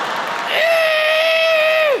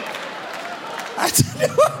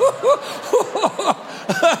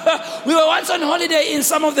 We were once on holiday in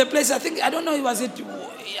some of the places. I think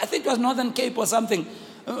it was Northern Cape or something.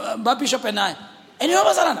 Bishop and I. And you know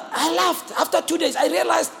what, I laughed. After 2 days, I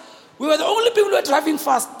realized we were the only people who were driving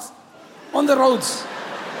fast on the roads.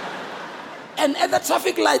 And at the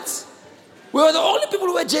traffic lights, we were the only people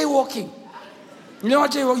who were jaywalking. You know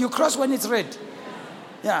what jaywalk? You cross when it's red.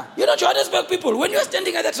 Yeah. You know, Johannesburg people, when you're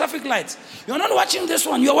standing at the traffic lights, you're not watching this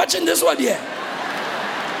one, you're watching this one here.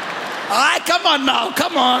 Come on now,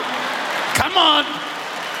 come on. Come on.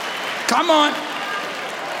 Come on.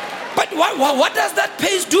 But what does that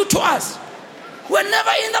pace do to us? We're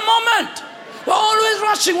never in the moment. We're always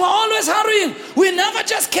rushing, we're always hurrying. We're never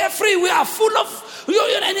just carefree. We are full of,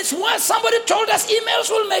 and it's worse. Somebody told us emails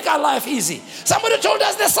will make our life easy. Somebody told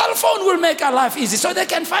us the cell phone will make our life easy, so they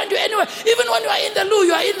can find you anywhere. Even when you are in the loo,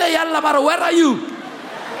 you are in the Yallabara, where are you?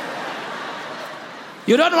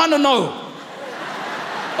 You don't want to know.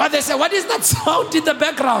 But they say, what is that sound in the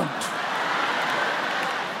background?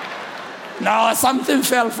 No, something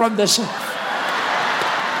fell from the shelf.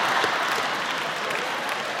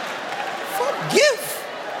 Forgive.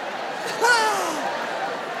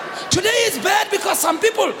 Today is bad because some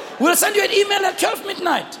people will send you an email at 12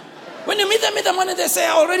 midnight. When you meet them in the morning, they say,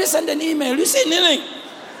 I already sent an email. You see, Nini?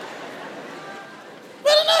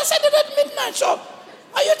 Well, no, I sent it at midnight. So,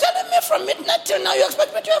 are you telling me from midnight till now you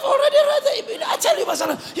expect me to have already read the email? I tell you,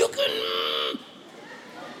 Pastor, you can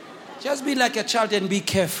just be like a child and be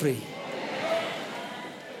carefree.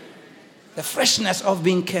 The freshness of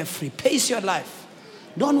being carefree. Pace your life.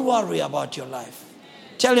 Don't worry about your life.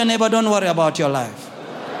 Tell your neighbor, don't worry about your life.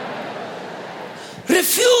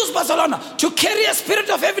 Refuse, Barcelona, to carry a spirit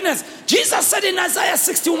of heaviness. Jesus said in Isaiah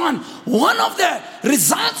 61, one of the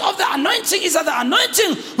results of the anointing is that the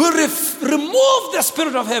anointing will remove the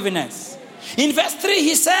spirit of heaviness. In verse 3,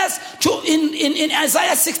 he says, in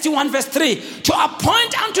Isaiah 61 verse 3, to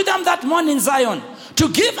appoint unto them that mourn in Zion, to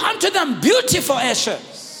give unto them beauty for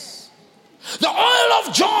ashes, the oil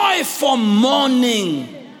of joy for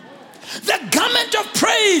mourning, the garment of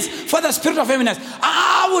praise for the spirit of heaviness.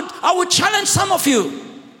 I would challenge some of you.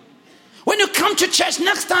 When you come to church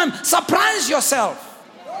next time, surprise yourself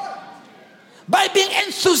by being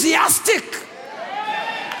enthusiastic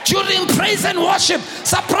during praise and worship.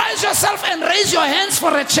 Surprise yourself and raise your hands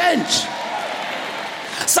for a change.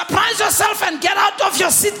 Surprise yourself and get out of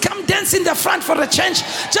your seat. Come dance in the front for a change.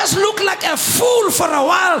 Just look like a fool for a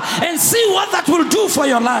while and see what that will do for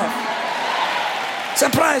your life.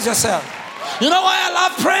 Surprise yourself. You know why I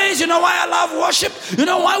love praise? You know why I love worship? You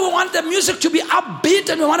know why we want the music to be upbeat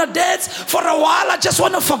and we want to dance? For a while, I just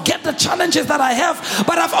want to forget the challenges that I have.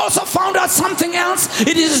 But I've also found out something else.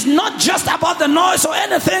 It is not just about the noise or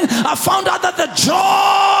anything. I found out that the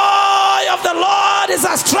joy of the Lord is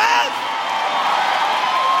our strength.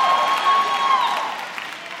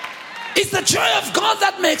 It's the joy of God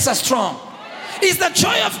that makes us strong. It's the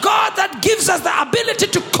joy of God that gives us the ability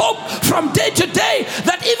to cope from day to day.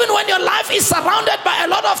 That even when your life is surrounded by a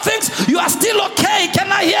lot of things, you are still okay.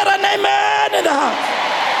 Can I hear an amen in the house?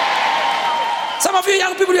 Some of you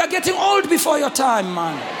young people, you are getting old before your time,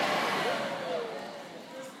 man.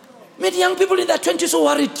 Meet young people in their 20s who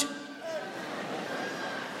worried.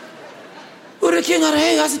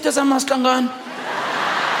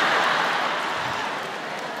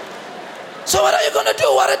 So what are you going to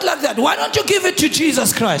do? Worried like that? Why don't you give it to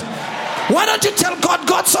Jesus Christ? Why don't you tell God,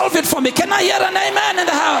 God, solve it for me? Can I hear an amen in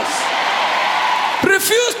the house?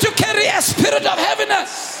 Refuse to carry a spirit of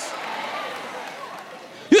heaviness.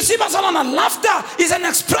 You see, Barcelona, laughter is an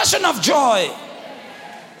expression of joy.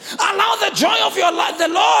 Allow the joy of your life, the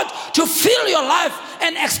Lord, to fill your life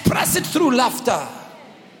and express it through laughter.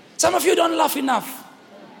 Some of you don't laugh enough.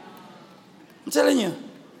 I'm telling you.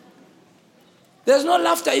 There's no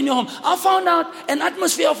laughter in your home. I found out an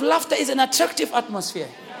atmosphere of laughter is an attractive atmosphere.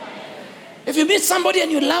 If you meet somebody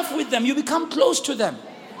and you laugh with them, you become close to them.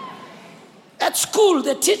 At school,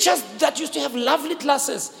 the teachers that used to have lovely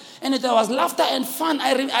classes, and there was laughter and fun.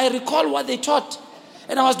 I recall what they taught.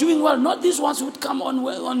 And I was doing well. Not these ones who would come on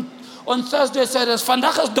Thursday, said,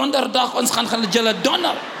 vandaag is donderdag, ons gaan julle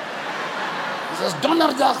donder. It says,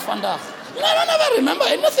 donderdag vandaag. I don't ever remember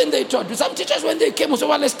anything they taught. Some teachers, when they came, said,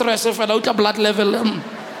 well, let's stress if without blood level.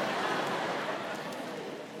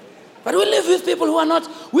 But we live with people who are not.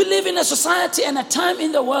 We live in a society and a time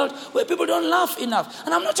in the world where people don't laugh enough.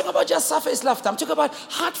 And I'm not talking about just surface laughter. I'm talking about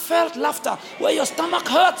heartfelt laughter where your stomach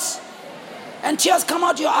hurts and tears come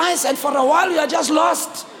out your eyes, and for a while you are just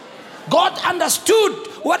lost. God understood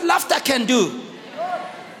what laughter can do.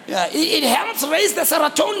 Yeah, it helps raise the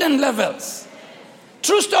serotonin levels.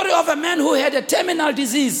 True story of a man who had a terminal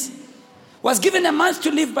disease, was given a month to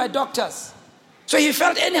live by doctors. So he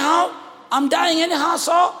felt, anyhow, I'm dying anyhow,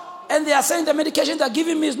 so and they are saying the medication they're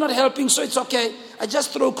giving me is not helping, so it's okay. I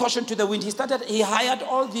just throw caution to the wind. He hired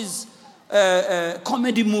all these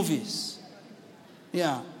comedy movies.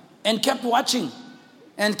 Yeah. And kept watching.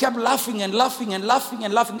 And kept laughing and laughing and laughing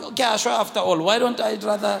and laughing. Okay, sure, after all, why don't I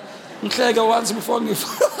rather once before me?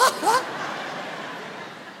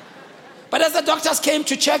 But as the doctors came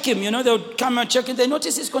to check him, they would come and check him, they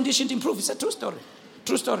noticed his condition improved. It's a true story.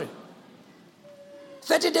 True story.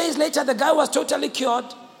 30 days later, the guy was totally cured,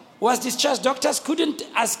 was discharged. Doctors couldn't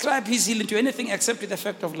ascribe his healing to anything except to the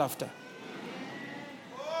effect of laughter.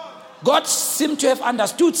 God seemed to have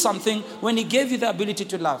understood something when he gave you the ability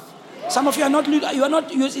to laugh. Some of you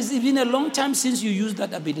it's been a long time since you used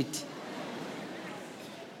that ability.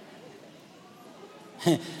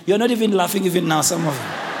 You're not even laughing even now, some of you.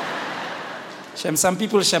 Some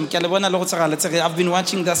people, I've been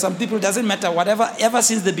watching that. Some people, doesn't matter, whatever, ever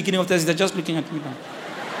since the beginning of this, they're just looking at me now.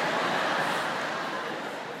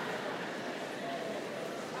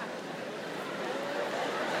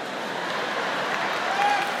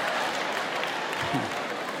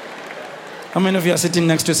 How many of you are sitting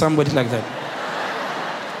next to somebody like that?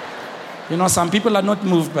 Some people are not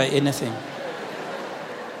moved by anything.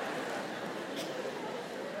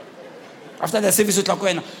 After the service with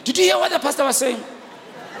Lakwena, did you hear what the pastor was saying?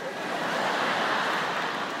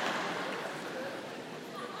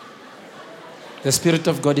 The Spirit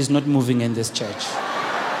of God is not moving in this church.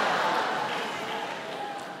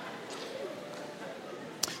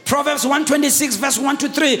 Proverbs 126 verse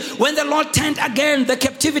 1-3. When the Lord turned again the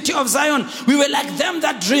captivity of Zion, we were like them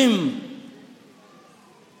that dream.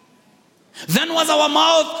 Then was our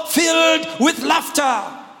mouth filled with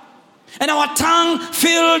laughter, and our tongue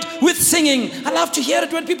filled with singing. I love to hear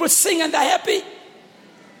it when people sing and they're happy.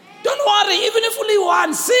 Don't worry, even if only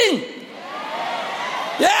one, sing.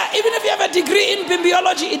 Yeah, even if you have a degree in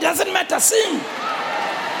bibliology, it doesn't matter, sing.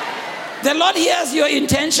 The Lord hears your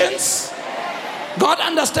intentions. God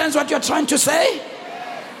understands what you're trying to say.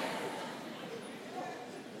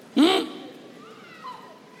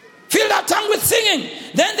 Filled our tongue with singing.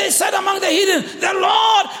 Then they said among the heathen, the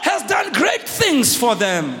Lord has done great things for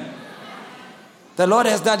them. The Lord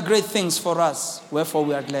has done great things for us, wherefore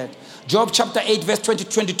we are glad. Job chapter 8 verse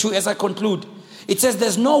 20-22, as I conclude, it says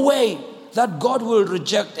there's no way that God will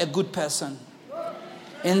reject a good person.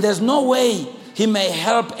 And there's no way he may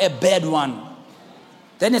help a bad one.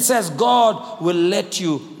 Then it says God will let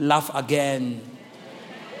you laugh again.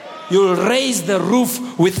 You'll raise the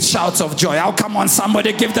roof with shouts of joy. Oh, come on,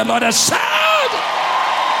 somebody give the Lord a shout.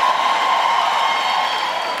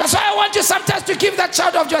 That's why I want you sometimes to give that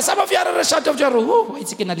shout of joy. Some of you are a shout of joy. Ooh,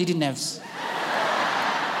 it's in a little nerves.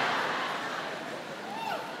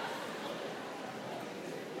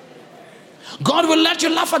 God will let you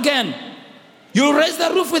laugh again. You'll raise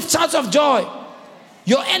the roof with shouts of joy.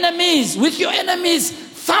 Your enemies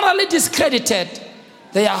thoroughly discredited,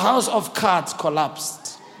 their house of cards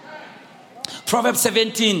collapsed. Proverbs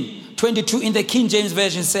 17:22 in the King James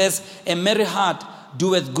Version says, a merry heart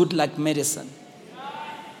doeth good like medicine,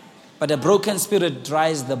 but a broken spirit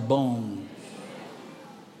dries the bone.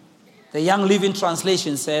 The Young Living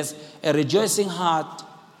Translation says, a rejoicing heart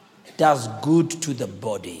does good to the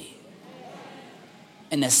body,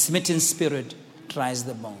 and a smitten spirit dries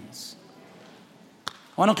the bones. I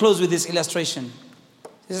want to close with this illustration.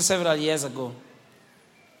 This is several years ago.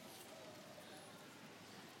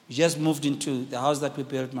 We just moved into the house that we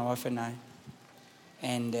built, my wife and I.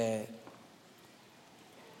 And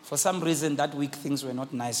for some reason that week things were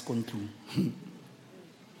not nice.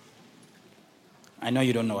 I know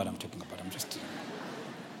you don't know what I'm talking about.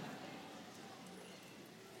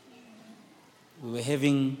 We were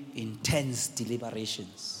having intense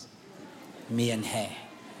deliberations, me and her.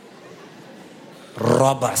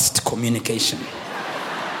 Robust communication.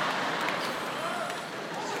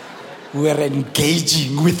 We were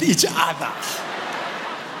engaging with each other.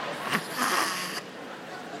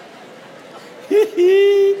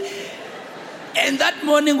 And that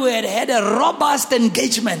morning we had a robust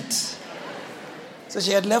engagement. So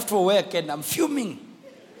she had left for work and I'm fuming.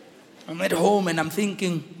 I'm at home and I'm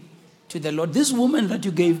thinking to the Lord, this woman that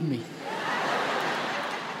you gave me.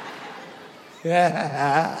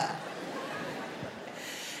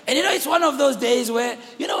 And it's one of those days where,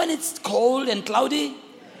 when it's cold and cloudy,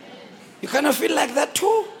 you kind of feel like that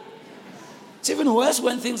too. It's even worse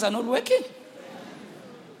when things are not working.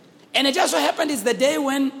 And it just so happened it's the day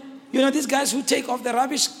when, these guys who take off the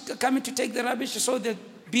rubbish, coming to take the rubbish, so the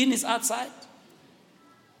bin is outside.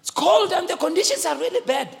 It's cold and the conditions are really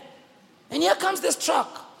bad. And here comes this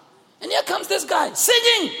truck. And here comes this guy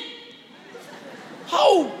singing.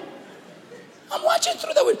 How? I'm watching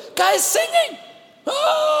through the window. Guy singing.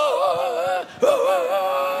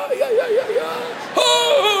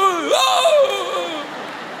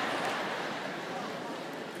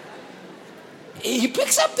 He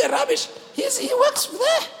picks up the rubbish. He works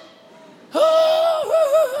there.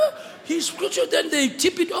 He's scripture, then they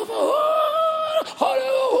tip it over.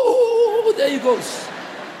 There he goes.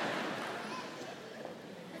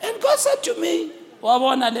 And God said to me, you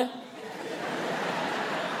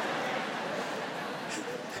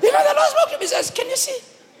know, the Lord spoke to me, he says, can you see?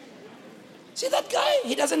 See that guy?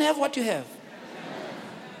 He doesn't have what you have.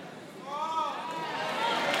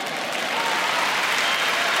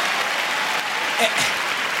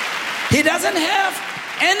 He doesn't have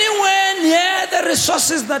anywhere near the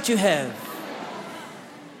resources that you have.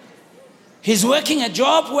 He's working a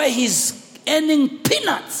job where he's earning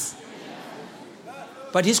peanuts.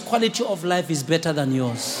 But his quality of life is better than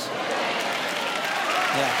yours.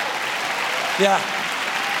 Yeah.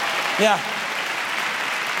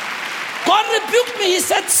 God rebuked me. He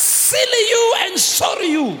said, silly you and sorry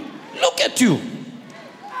you. Look at you.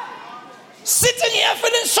 Sitting here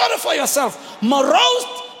feeling sorry for yourself. Morose,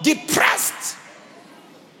 depressed.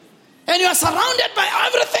 And you are surrounded by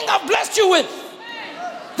everything I've blessed you with.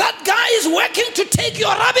 That guy is working to take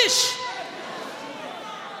your rubbish.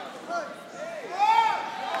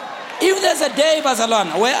 If there's a day,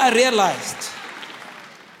 Barcelona, where I realized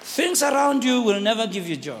things around you will never give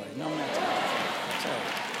you joy, no matter.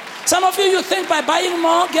 Some of you think by buying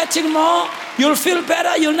more, getting more, you'll feel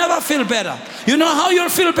better. You'll never feel better. You know how you'll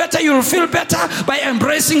feel better? You'll feel better by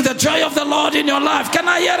embracing the joy of the Lord in your life. Can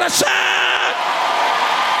I hear a shout?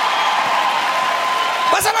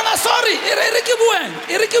 Barcelona, sorry.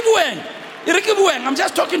 I'm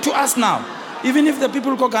just talking to us now. Even if the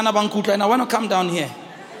people go Ghana Bankutla and I want to come down here.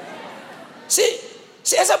 See,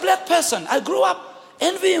 as a black person, I grew up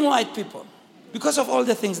envying white people because of all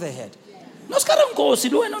the things they had. Because,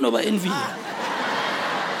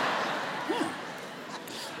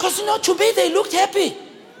 you know, to me, they looked happy.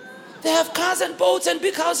 They have cars and boats and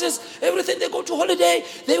big houses, everything. They go to holiday.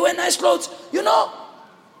 They wear nice clothes. You know,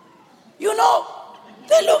 they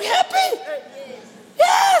look happy.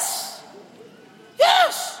 Yes.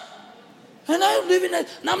 And I live in it.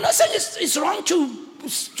 Now, I'm not saying it's wrong to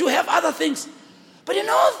have other things. But you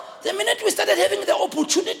know, the minute we started having the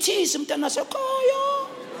opportunities,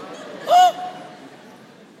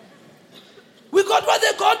 we got what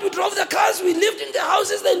they got, we drove the cars, we lived in the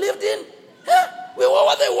houses they lived in. Yeah. We wore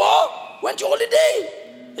what they wore, went to holiday.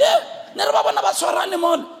 Yeah.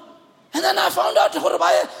 And then I found out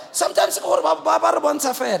sometimes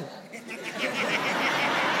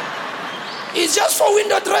it's just for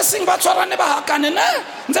window dressing, but this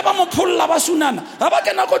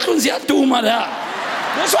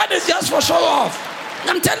one is just for show off.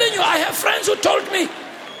 I'm telling you, I have friends who told me,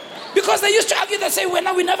 because they used to argue, they say, well,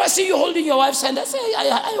 now we never see you holding your wife's hand. I say,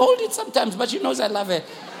 I hold it sometimes, but she knows I love her.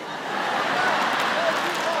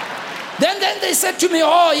 Then they said to me,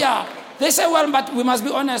 oh yeah. They said, well, but we must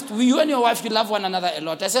be honest. You and your wife, you love one another a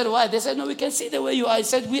lot. I said, why? They said, no, we can see the way you are. I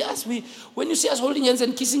said, when you see us holding hands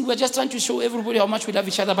and kissing, we're just trying to show everybody how much we love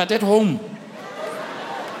each other, but at home.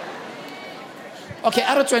 Okay,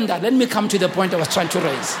 let me come to the point I was trying to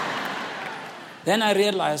raise. Then I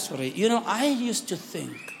realized, you know, I used to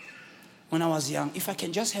think when I was young, if I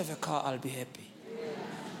can just have a car, I'll be happy.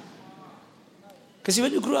 Because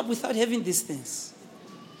when you grew up without having these things,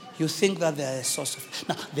 you think that they're a source of...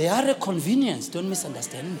 Now, they are a convenience, don't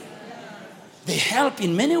misunderstand me. They help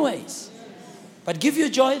in many ways. But give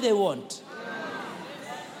you joy, they won't.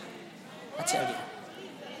 I tell you.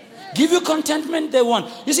 Give you contentment, they won't.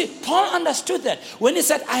 You see, Paul understood that when he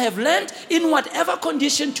said, I have learned in whatever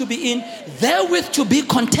condition to be in, therewith to be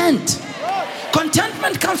content.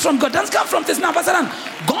 Contentment comes from God, doesn't come from this. Now,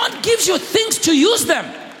 God gives you things to use them.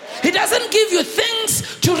 He doesn't give you things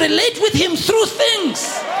to relate with him through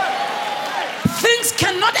things. Things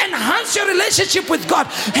cannot enhance your relationship with God.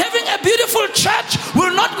 Having a beautiful church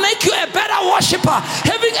will not make you a better worshiper.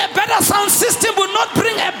 Having a better sound system will not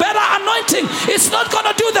bring a better anointing. It's not going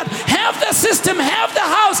to do that. Have the system, have the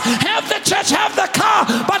house, have the church, have the car,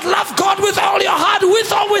 but love God with all your heart, with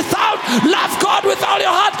or without. Love God with all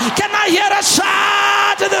your heart. Can I hear a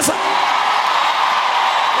shout to this?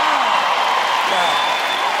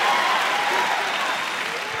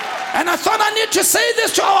 And I thought I need to say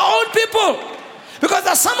this to our own people. Because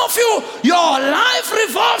there's some of you, your life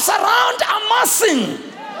revolves around amassing.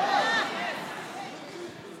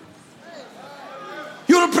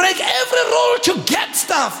 You'll break every rule to get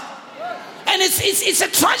stuff. And it's a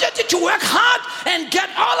tragedy to work hard and get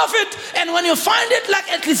all of it. And when you find it,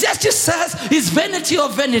 like Ecclesiastes says, it's vanity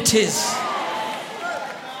of vanities.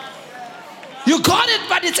 You got it,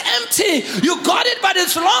 but it's empty. You got it, but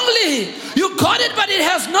it's lonely. You got it, but it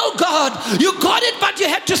has no God. You got it, but you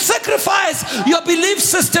had to sacrifice your belief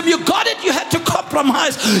system. You got it, you had to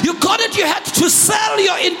compromise. You got it, you had to sell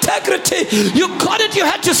your integrity. You got it, you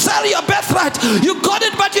had to sell your birthright. You got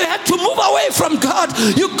it, but you had to move away from God.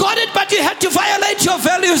 You got it, but you had to violate your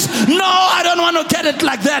values. No, I don't want to get it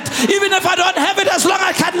like that. Even if I don't have it, as long as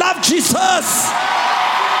I can love Jesus.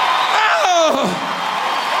 Oh.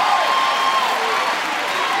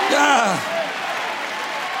 Yeah.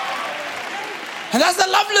 And that's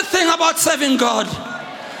the lovely thing about serving God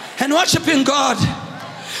and worshiping God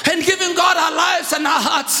and giving God our lives and our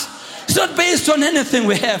hearts. It's not based on anything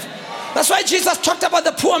we have. That's why Jesus talked about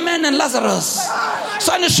the poor man and Lazarus. He's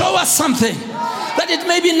trying to show us something. That it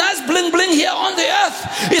may be nice bling bling here on the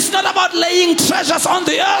earth. It's not about laying treasures on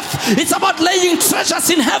the earth. It's about laying treasures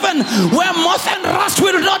in heaven where moth and rust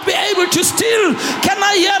will not be able to steal. Can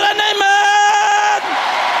I hear an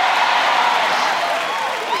amen?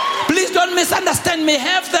 Please don't misunderstand me.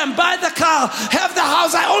 Have them, buy the car, have the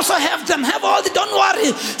house. I also have them. Have all the, don't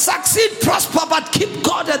worry. Succeed, prosper, but keep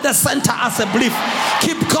God at the center as a belief.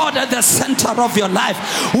 Keep God at the center of your life.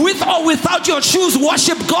 With or without your shoes,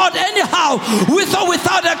 worship God anyhow. With or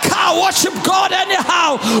without a car, worship God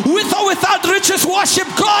anyhow. With or without riches, worship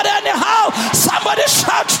God anyhow. Somebody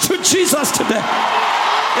shout to Jesus today.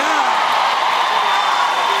 Yeah.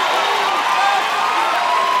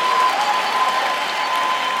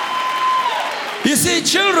 You see,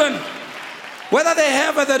 children, whether they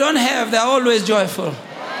have or they don't have, they're always joyful.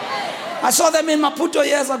 I saw them in Maputo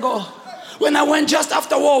years ago. When I went just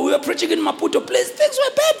after war, we were preaching in Maputo place. Things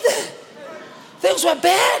were bad there. Things were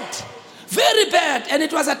bad. Very bad. And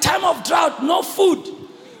it was a time of drought, no food.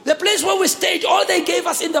 The place where we stayed, all they gave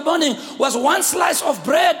us in the morning was one slice of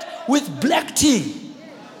bread with black tea.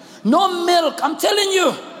 No milk. I'm telling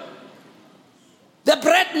you. The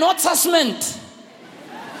bread, not sustenance.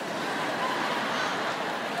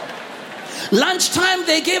 Lunchtime,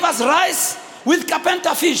 they gave us rice with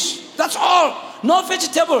carpenter fish. That's all. No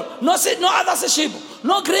vegetable, no other sashib,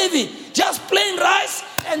 no gravy. Just plain rice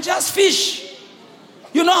and just fish.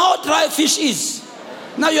 You know how dry fish is.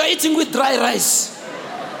 Now you're eating with dry rice.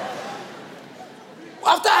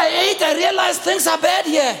 After I ate, I realized things are bad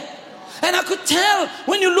here. And I could tell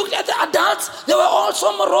when you looked at the adults, they were all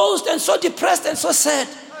so morose and so depressed and so sad.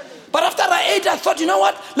 But after I ate, I thought, you know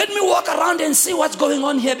what? Let me walk around and see what's going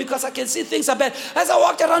on here because I can see things are bad. As I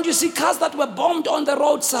walked around, you see cars that were bombed on the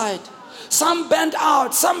roadside. Some burned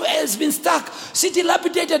out. Some has been stuck. See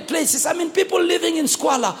dilapidated places. I mean, people living in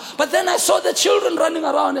squalor. But then I saw the children running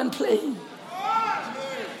around and playing.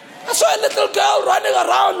 I saw a little girl running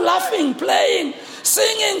around, laughing, playing,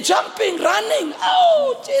 singing, jumping, running.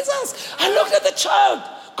 Oh, Jesus. I looked at the child.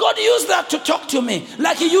 God used that to talk to me.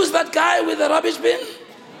 Like he used that guy with the rubbish bin.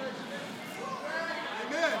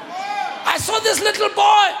 I saw this little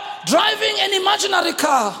boy driving an imaginary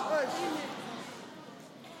car.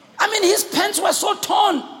 I mean, his pants were so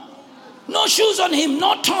torn. No shoes on him,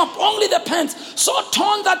 no top, only the pants. So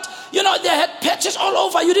torn that, you know, they had patches all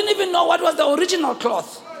over. You didn't even know what was the original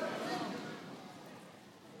cloth.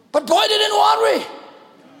 But boy didn't worry.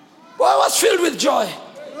 Boy was filled with joy.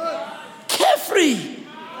 Carefree.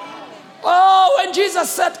 Oh, when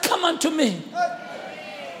Jesus said, come unto me.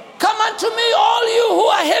 Come unto me, all you who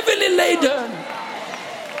are heavily laden.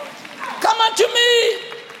 Come unto me.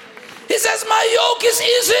 He says, my yoke is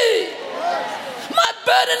easy. My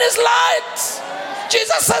burden is light.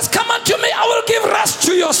 Jesus says, come unto me. I will give rest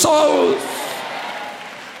to your soul.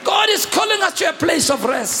 God is calling us to a place of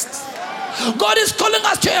rest. God is calling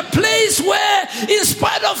us to a place where, in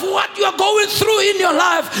spite of what you are going through in your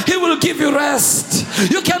life, He will give you rest.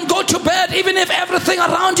 You can go to bed even if everything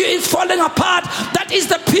around you is falling apart. That is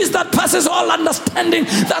the peace that passes all understanding.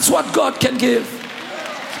 That's what God can give.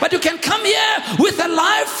 But you can come here with a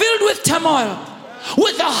life filled with turmoil,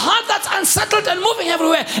 with a heart that's unsettled and moving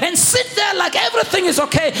everywhere, and sit there like everything is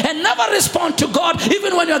okay and never respond to God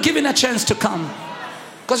even when you're given a chance to come.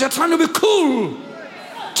 Because you're trying to be cool,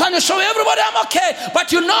 trying to show everybody I'm okay,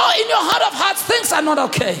 but you know in your heart of hearts things are not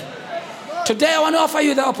okay. Today I want to offer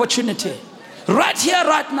you the opportunity, right here,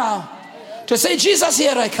 right now, to say, Jesus,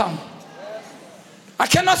 here I come. I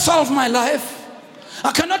cannot solve my life.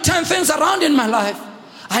 I cannot turn things around in my life.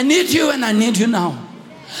 I need you, and I need you now.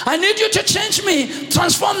 I need you to change me,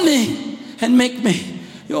 transform me, and make me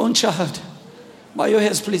your own child. Bow your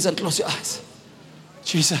heads, please, and close your eyes.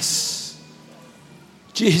 Jesus.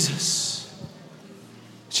 Jesus.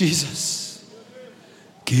 Jesus.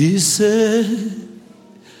 Ki se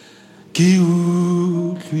ki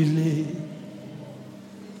utlwile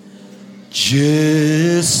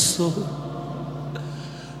Jesu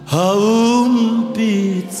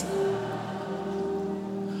haumpitsa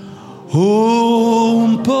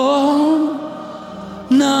umpon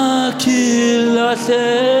nakilahlei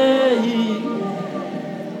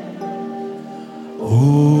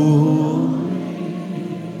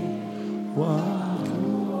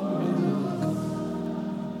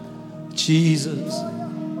Jesus,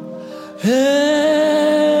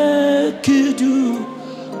 hey, could you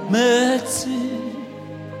mercy?